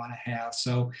that we want to have.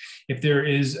 So if there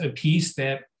is a piece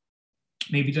that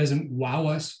maybe doesn't wow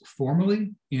us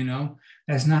formally,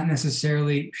 that's not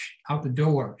necessarily out the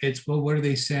door. It's, well, what are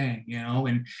they saying,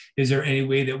 and is there any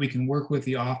way that we can work with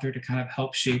the author to kind of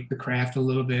help shape the craft a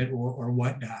little bit or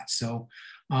whatnot. So,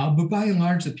 but by and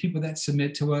large, the people that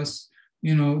submit to us,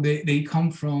 they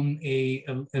come from a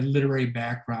literary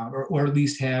background, or at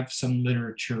least have some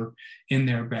literature in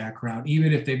their background,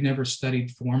 even if they've never studied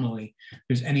formally.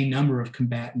 There's any number of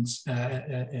combatants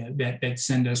that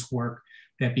send us work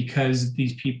that, because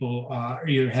these people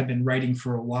either have been writing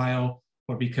for a while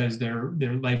or because they're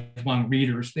lifelong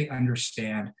readers, they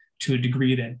understand to a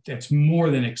degree that's more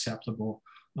than acceptable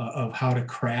of how to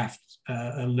craft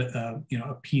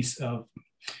a piece of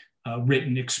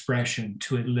written expression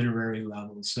to a literary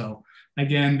level. So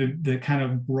again, the kind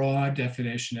of broad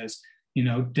definition is,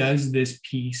 does this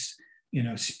piece,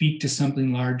 speak to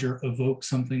something larger, evoke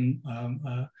something,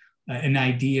 an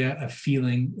idea, a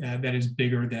feeling that is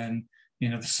bigger than,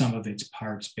 the sum of its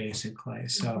parts, basically.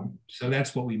 So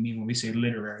that's what we mean when we say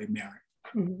literary merit.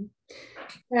 Mm-hmm.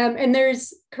 And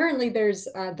currently there's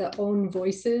the Own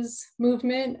Voices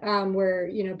movement, where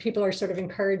people are sort of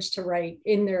encouraged to write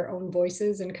in their own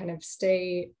voices and kind of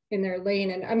stay in their lane.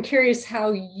 And I'm curious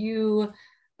how you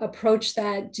approach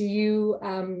that. Do you,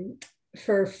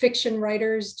 for fiction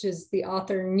writers, does the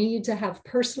author need to have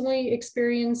personally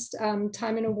experienced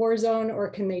time in a war zone, or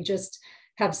can they just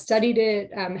have studied it?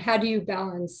 How do you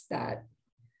balance that?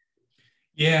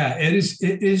 Yeah, it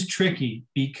is tricky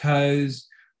because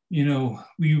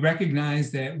we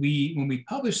recognize that when we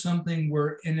publish something,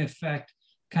 we're in effect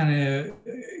kind of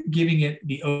giving it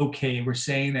the okay. We're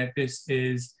saying that this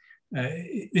is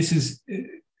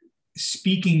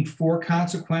speaking for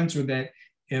consequence, or that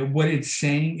what it's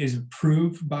saying is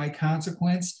approved by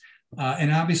consequence.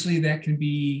 And obviously that can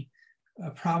be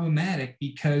problematic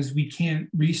because we can't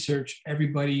research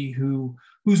everybody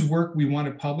whose work we want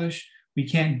to publish. We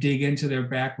can't dig into their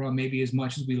background maybe as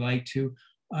much as we like to.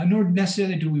 Nor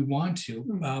necessarily do we want to.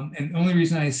 And the only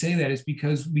reason I say that is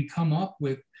because we come up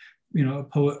with, a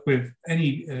poet with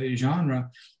any genre,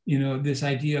 this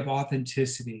idea of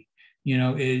authenticity,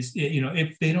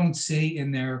 if they don't say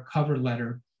in their cover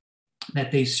letter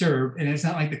that they serve, and it's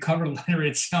not like the cover letter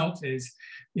itself is,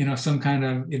 some kind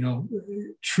of,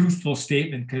 truthful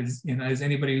statement, because, as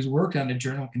anybody who's worked on a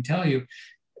journal can tell you,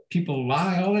 people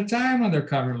lie all the time on their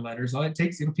cover letters. All it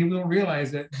takes, people don't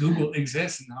realize that Google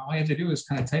exists, and all you have to do is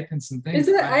kind of type in some things.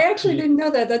 I actually didn't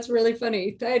know that. That's really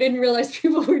funny. I didn't realize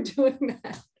people were doing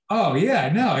that. Oh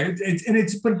yeah, no,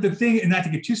 but the thing, and not to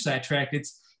get too sidetracked,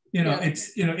 it's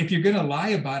if you're going to lie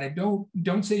about it,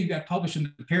 don't say you got published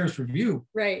in the Paris Review,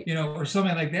 right? Or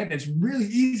something like that. That's really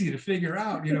easy to figure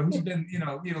out. Who's been,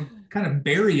 kind of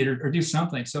bury it or do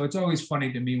something. So it's always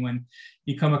funny to me when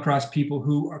you come across people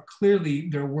who are clearly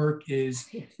their work is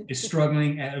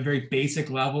struggling at a very basic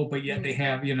level, but yet they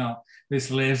have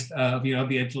this list of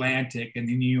the Atlantic and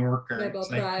the New Yorker. Nobel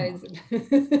Prize.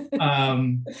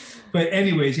 But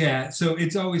anyways, yeah. So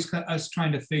it's always us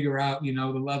trying to figure out the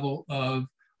level of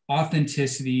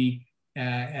authenticity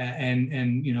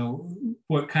and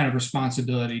what kind of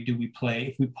responsibility do we play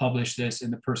if we publish this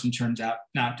and the person turns out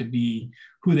not to be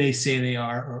who they say they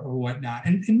are or whatnot.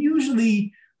 And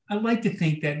usually I like to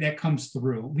think that comes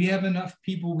through. We have enough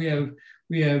people, we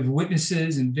have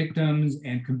witnesses and victims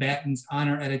and combatants on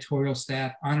our editorial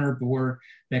staff, on our board,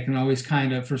 that can always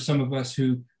kind of, for some of us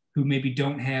who maybe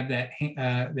don't have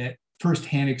that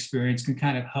firsthand experience, can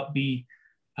kind of help be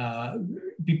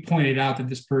pointed out that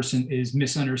this person is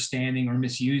misunderstanding or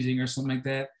misusing or something like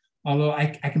that. Although I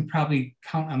can probably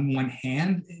count on one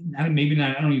hand, maybe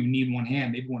not, I don't even need one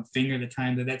hand, maybe one finger the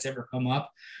time that's ever come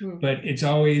up. But it's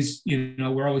always,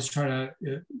 we're always trying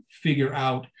to figure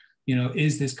out,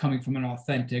 is this coming from an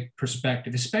authentic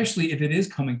perspective, especially if it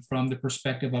is coming from the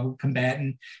perspective of a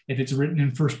combatant, if it's written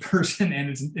in first person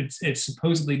and it's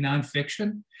supposedly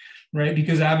nonfiction, right?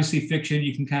 Because obviously fiction,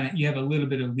 you have a little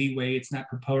bit of leeway. It's not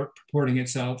purporting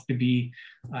itself to be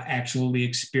actually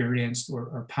experienced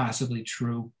or possibly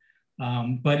true.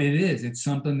 But it's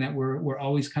something that we're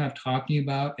always kind of talking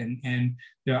about. And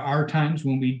there are times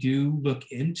when we do look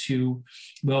into,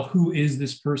 well, who is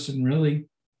this person really?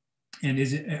 And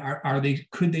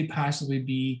could they possibly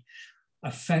be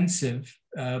offensive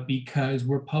because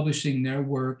we're publishing their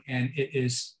work and it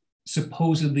is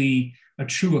supposedly a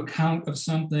true account of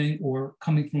something or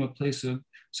coming from a place of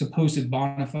supposed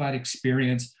bona fide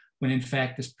experience, when in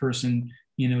fact this person,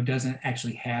 doesn't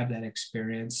actually have that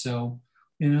experience. So,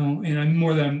 and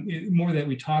more that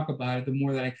we talk about it, the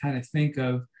more that I kind of think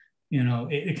of,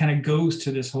 it kind of goes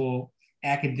to this whole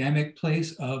academic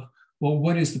place of, well,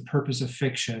 what is the purpose of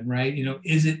fiction, right?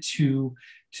 Is it to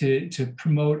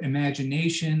promote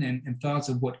imagination and thoughts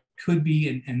of what could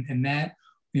be and that,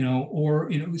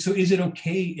 so is it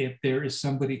okay if there is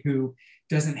somebody who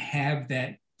doesn't have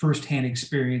that firsthand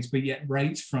experience, but yet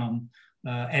writes from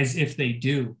as if they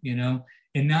do,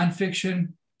 In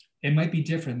nonfiction, it might be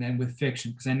different than with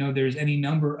fiction, because I know there's any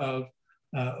number of,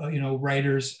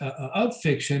 writers of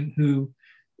fiction who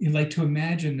like to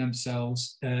imagine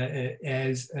themselves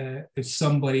as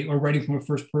somebody, or writing from a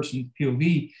first person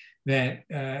POV that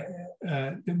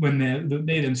when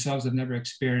they themselves have never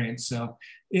experienced. So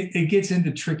it gets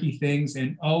into tricky things,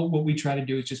 and all what we try to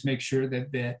do is just make sure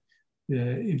that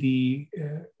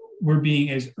we're being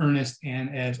as earnest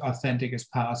and as authentic as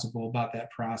possible about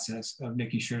that process of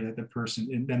making sure that the person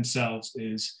in themselves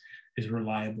is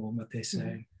reliable in what they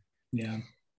say. Yeah.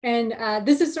 And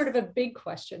this is sort of a big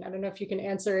question. I don't know if you can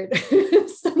answer it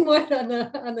somewhat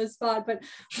on the spot, but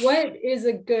what is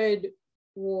a good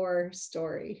war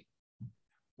story?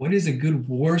 What is a good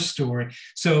war story?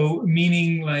 So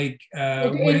meaning like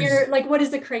what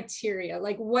is the criteria?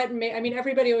 Like what may, I mean,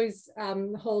 everybody always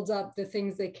holds up the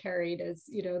things they carried as,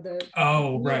 you know, the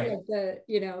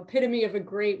epitome of a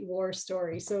great war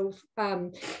story. So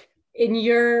in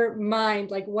your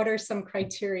mind, like what are some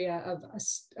criteria of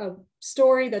a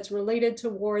story that's related to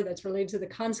war, that's related to the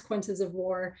consequences of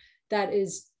war, that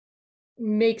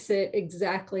makes it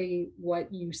exactly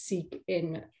what you seek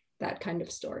in that kind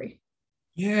of story?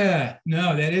 Yeah,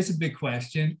 no, that is a big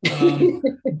question.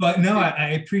 But no, I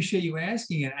appreciate you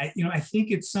asking it. I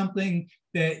think it's something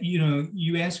that,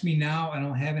 you ask me now, I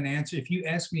don't have an answer. If you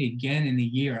ask me again in a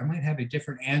year, I might have a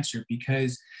different answer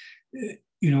because,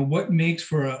 what makes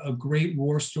for a great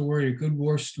war story, a good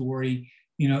war story,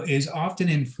 is often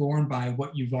informed by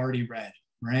what you've already read,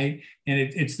 right? And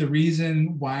it's the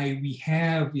reason why we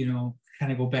have,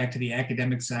 kind of go back to the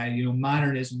academic side,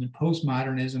 modernism and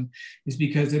postmodernism is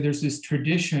because there's this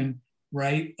tradition,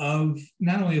 right, of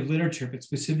not only of literature, but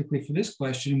specifically for this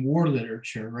question, war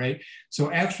literature, right?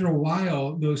 So after a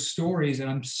while, those stories,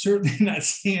 and I'm certainly not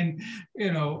saying,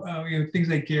 things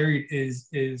like Gary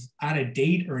is out of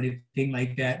date or anything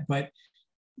like that, but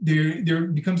there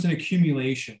becomes an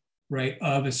accumulation, right,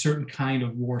 of a certain kind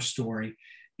of war story.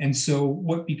 And so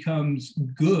what becomes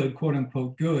good, quote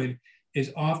unquote good,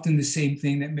 is often the same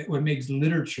thing that what makes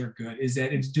literature good is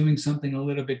that it's doing something a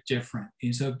little bit different.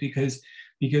 And so because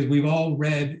we've all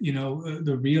read,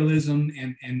 the realism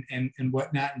and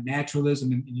whatnot, and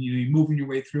naturalism, and you're moving your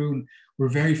way through, and we're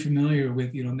very familiar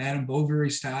with, Madame Bovary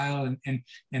style and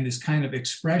this kind of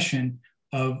expression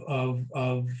of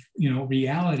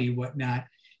reality, whatnot.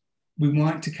 We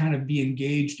want to kind of be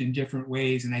engaged in different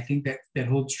ways, and I think that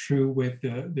holds true with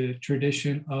the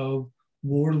tradition of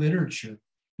war literature.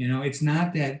 It's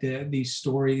not that these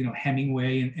stories,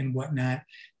 Hemingway and whatnot,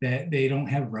 that they don't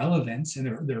have relevance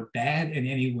and they're bad in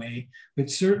any way, but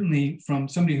certainly from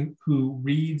somebody who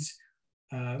reads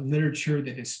literature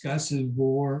that discusses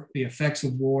war, the effects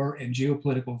of war and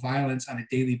geopolitical violence on a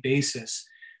daily basis,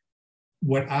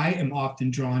 what I am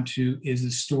often drawn to is the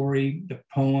story, the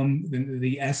poem,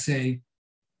 the essay,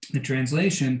 the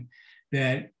translation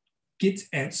that gets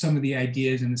at some of the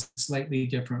ideas in a slightly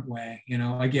different way.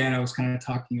 Again, I was kind of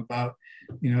talking about,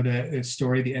 the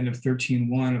story, the end of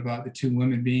 13:1 about the two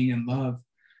women being in love.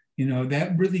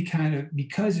 That really kind of,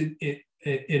 because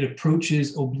it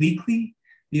approaches obliquely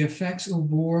the effects of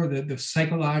war, the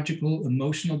psychological,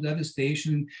 emotional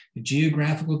devastation, the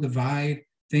geographical divide,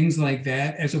 things like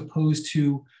that, as opposed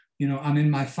to, I'm in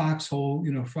my foxhole,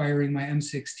 firing my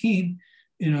M16,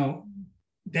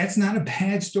 that's not a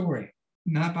bad story.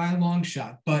 Not by a long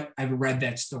shot, but I've read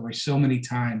that story so many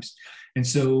times. And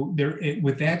so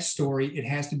with that story, it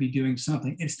has to be doing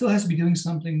something. It still has to be doing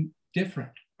something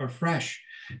different or fresh,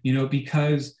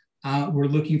 because we're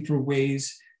looking for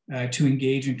ways to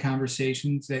engage in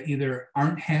conversations that either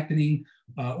aren't happening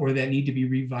or that need to be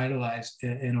revitalized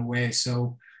in a way.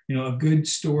 So, a good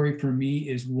story for me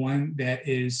is one that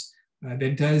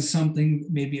that does something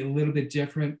maybe a little bit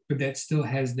different, but that still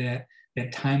has that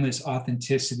timeless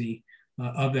authenticity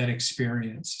of that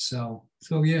experience. So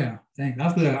yeah, thanks.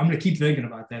 I'm going to keep thinking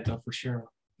about that though, for sure.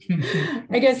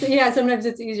 I guess, yeah, sometimes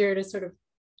it's easier to sort of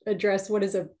address what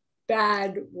is a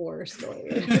bad war story.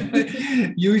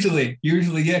 usually,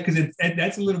 yeah, because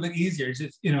that's a little bit easier. It's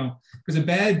just, because a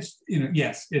bad,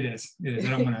 yes, it is. I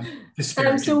don't want to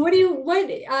disparage. So what do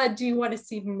you want to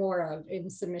see more of in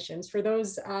submissions for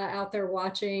those out there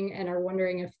watching and are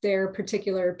wondering if their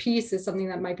particular piece is something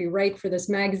that might be right for this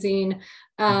magazine?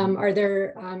 Are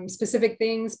there specific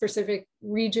things, specific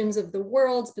regions of the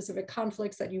world, specific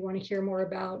conflicts that you want to hear more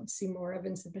about, see more of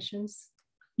in submissions?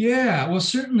 Yeah, well,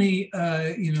 certainly,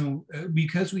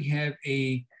 because we have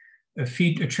a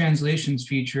translations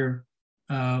feature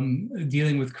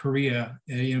dealing with Korea,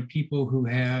 people who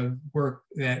have work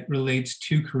that relates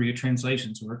to Korea,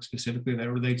 translations work specifically that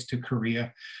relates to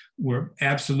Korea, we're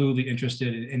absolutely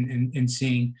interested in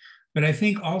seeing. But I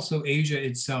think also Asia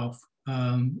itself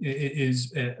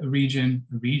is a region.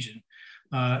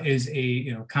 Is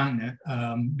a continent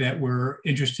that we're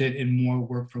interested in more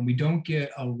work from. We don't get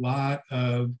a lot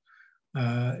of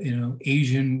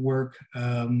Asian work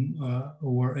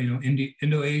or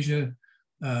Indo-Asia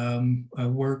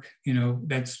work.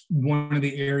 That's one of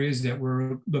the areas that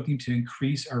we're looking to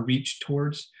increase our reach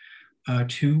towards so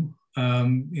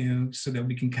that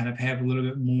we can kind of have a little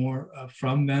bit more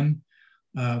from them.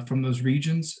 From those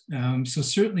regions. So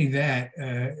certainly that,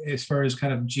 as far as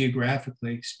kind of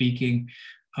geographically speaking,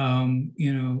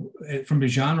 You know, from a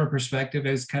genre perspective,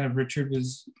 as kind of Richard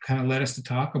was kind of led us to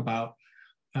talk about,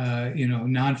 you know,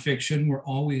 nonfiction. We're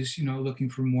always, you know, looking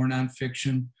for more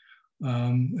nonfiction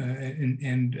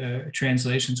and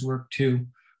translations work too.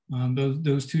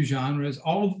 Those two genres,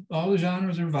 all the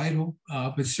genres are vital,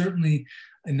 but certainly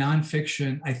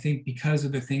nonfiction, I think, because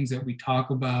of the things that we talk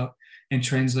about and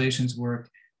translations work,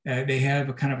 they have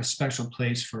a kind of a special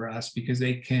place for us because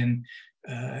they can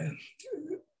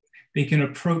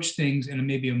approach things in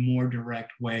maybe a more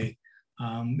direct way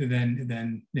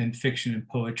than fiction and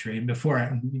poetry. And before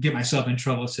I get myself in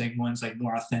trouble saying one's like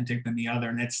more authentic than the other,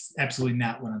 and that's absolutely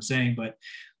not what I'm saying. But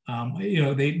you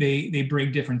know, they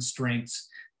bring different strengths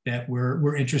that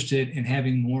we're interested in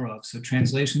having more of. So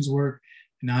translations work,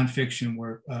 nonfiction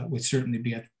work would certainly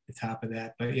be at the top of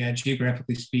that. But yeah,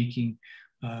 geographically speaking,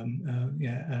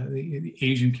 the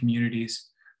Asian communities,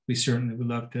 we certainly would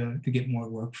love to get more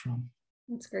work from.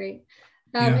 That's great.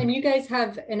 And you guys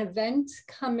have an event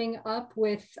coming up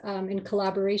with in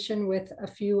collaboration with a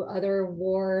few other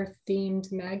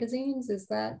war-themed magazines. Is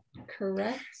that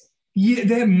correct? Yeah,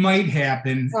 that might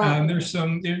happen. There's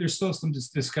still some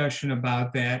discussion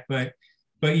about that, but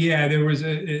yeah, there was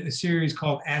a series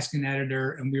called Ask an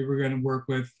Editor, and we were going to work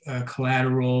with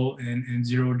Collateral and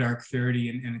Zero Dark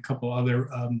 30 and a couple other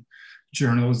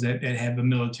journals that have a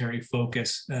military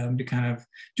focus to kind of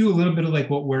do a little bit of like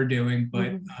what we're doing,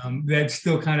 but that's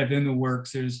still kind of in the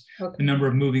works. There's a number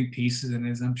of moving pieces, and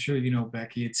as I'm sure you know,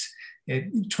 Becky,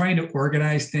 trying to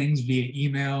organize things via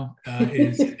email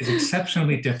is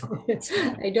exceptionally difficult.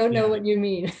 I don't know what you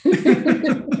mean.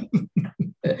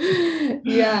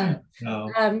 Yeah.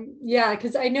 Yeah,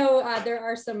 because I know there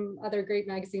are some other great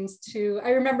magazines too.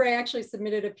 I remember I actually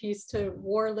submitted a piece to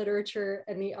War Literature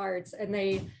and the Arts, and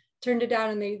they turned it down,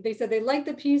 and they said they liked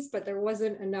the piece, but there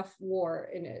wasn't enough war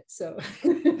in it. So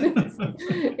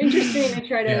interesting to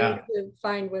try to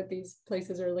find what these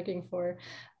places are looking for.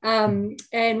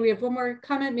 And we have one more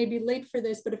comment, maybe late for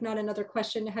this, but if not, another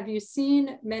question. Have you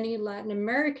seen many Latin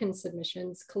American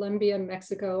submissions, Colombia,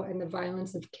 Mexico, and the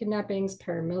violence of kidnappings,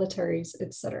 paramilitaries,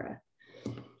 etc.?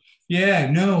 Yeah,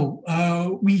 no,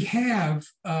 we have.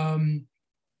 And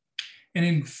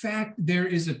in fact, there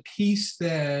is a piece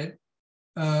that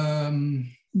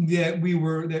we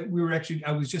were actually,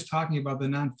 I was just talking about the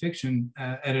nonfiction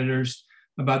editors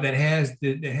about that had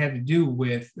to do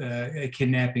with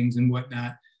kidnappings and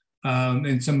whatnot,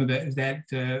 and some of that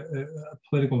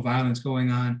political violence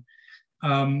going on.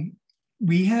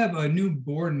 We have a new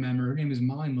board member, her name is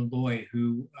Molly Malloy,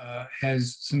 who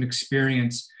has some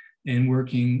experience in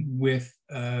working with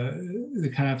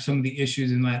the kind of some of the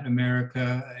issues in Latin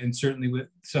America, and certainly with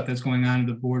stuff that's going on at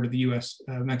the border, the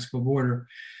U.S.-Mexico border.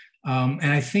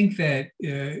 And I think that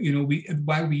you know,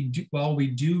 while we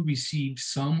do receive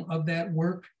some of that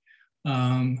work,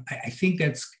 I think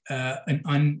that's and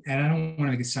I don't want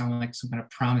to make it sound like some kind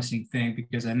of promising thing,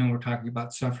 because I know we're talking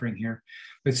about suffering here,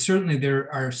 but certainly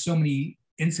there are so many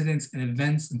incidents and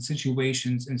events and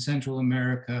situations in Central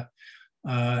America,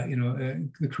 you know,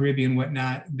 the Caribbean,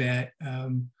 whatnot, that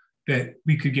that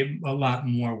we could get a lot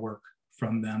more work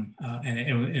from them,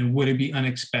 and would it be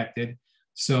unexpected?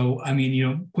 So, I mean, you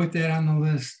know, put that on the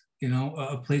list, you know,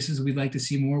 of places we'd like to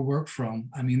see more work from.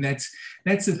 I mean, that's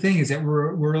the thing, is that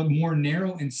we're more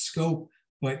narrow in scope,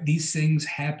 but these things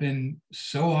happen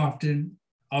so often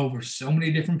over so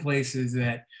many different places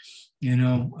that, you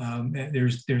know,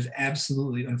 there's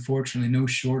absolutely, unfortunately, no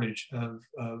shortage of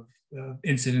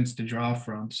incidents to draw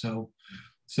from. So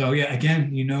yeah,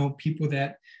 again, you know, people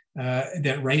that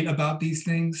write about these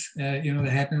things, you know,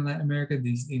 that happen in Latin America,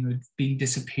 these, you know, being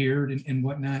disappeared and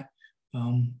whatnot,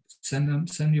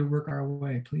 send your work our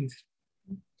way, please.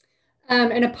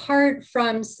 And apart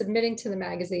from submitting to the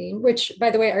magazine, which, by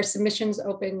the way, are submissions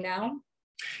open now?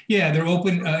 Yeah, they're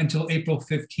open until April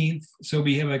 15th. So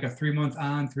we have like a 3-month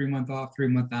on, 3-month off,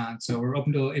 3-month on. So we're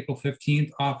open till April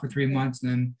 15th, off for 3 months,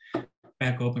 and then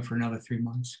back open for another 3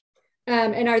 months.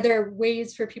 And are there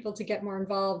ways for people to get more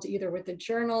involved, either with the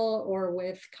journal or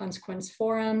with Consequence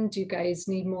Forum? Do you guys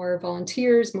need more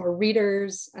volunteers, more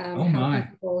readers? Oh my!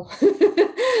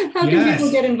 How can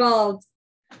people get involved?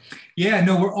 Yeah,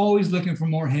 no, we're always looking for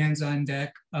more hands on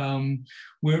deck.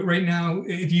 We're right now,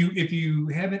 if you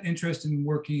have an interest in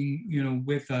working, you know,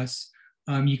 with us,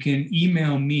 you can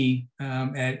email me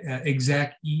at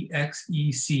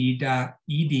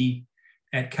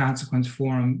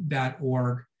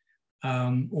exec.ed@consequenceforum.org.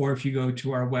 Or if you go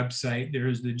to our website, there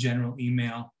is the general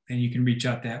email, and you can reach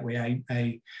out that way.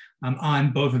 I'm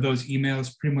on both of those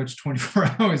emails pretty much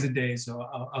 24 hours a day, so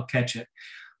I'll catch it.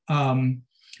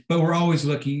 But we're always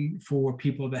looking for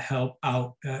people to help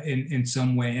out in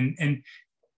some way. And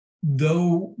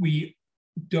though we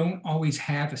don't always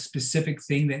have a specific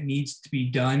thing that needs to be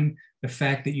done, the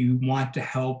fact that you want to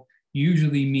help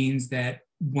usually means that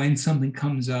when something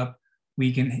comes up,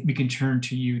 we can turn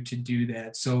to you to do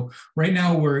that. So right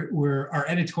now our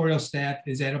editorial staff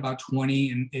is at about 20,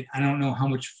 and I don't know how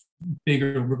much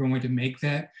bigger we're going to make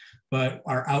that, but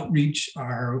our outreach,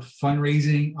 our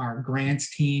fundraising, our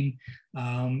grants team,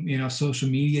 social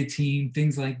media team,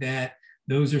 things like that,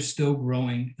 those are still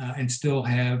growing and still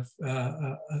have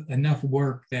enough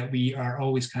work that we are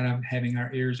always kind of having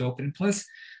our ears open. Plus,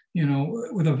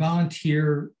 with a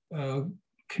volunteer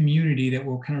community that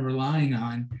we're kind of relying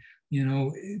on,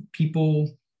 people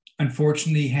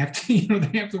unfortunately have to,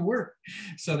 they have to work.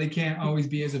 So they can't always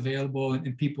be as available,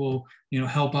 and people,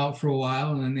 help out for a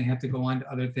while and then they have to go on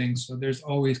to other things. So there's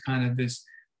always kind of this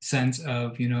sense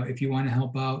of, if you want to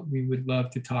help out, we would love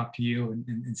to talk to you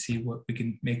and see what we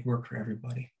can make work for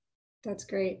everybody. That's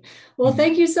great. Well,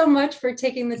 thank you so much for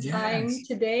taking the time Yes.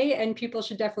 today, and people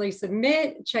should definitely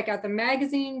submit, check out the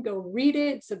magazine, go read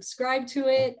it, subscribe to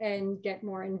it, and get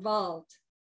more involved.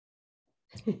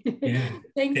 Yeah.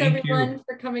 Thanks everyone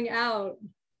for coming out.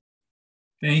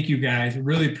 Thank you guys. I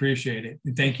really appreciate it.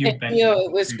 Thank you. Thank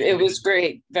you. It was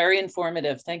great. Very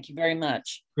informative. Thank you very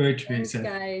much. Good, Teresa. Thanks,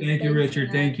 guys. Thank you, Thanks, Richard.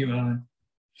 Matt. Thank you, Ellen.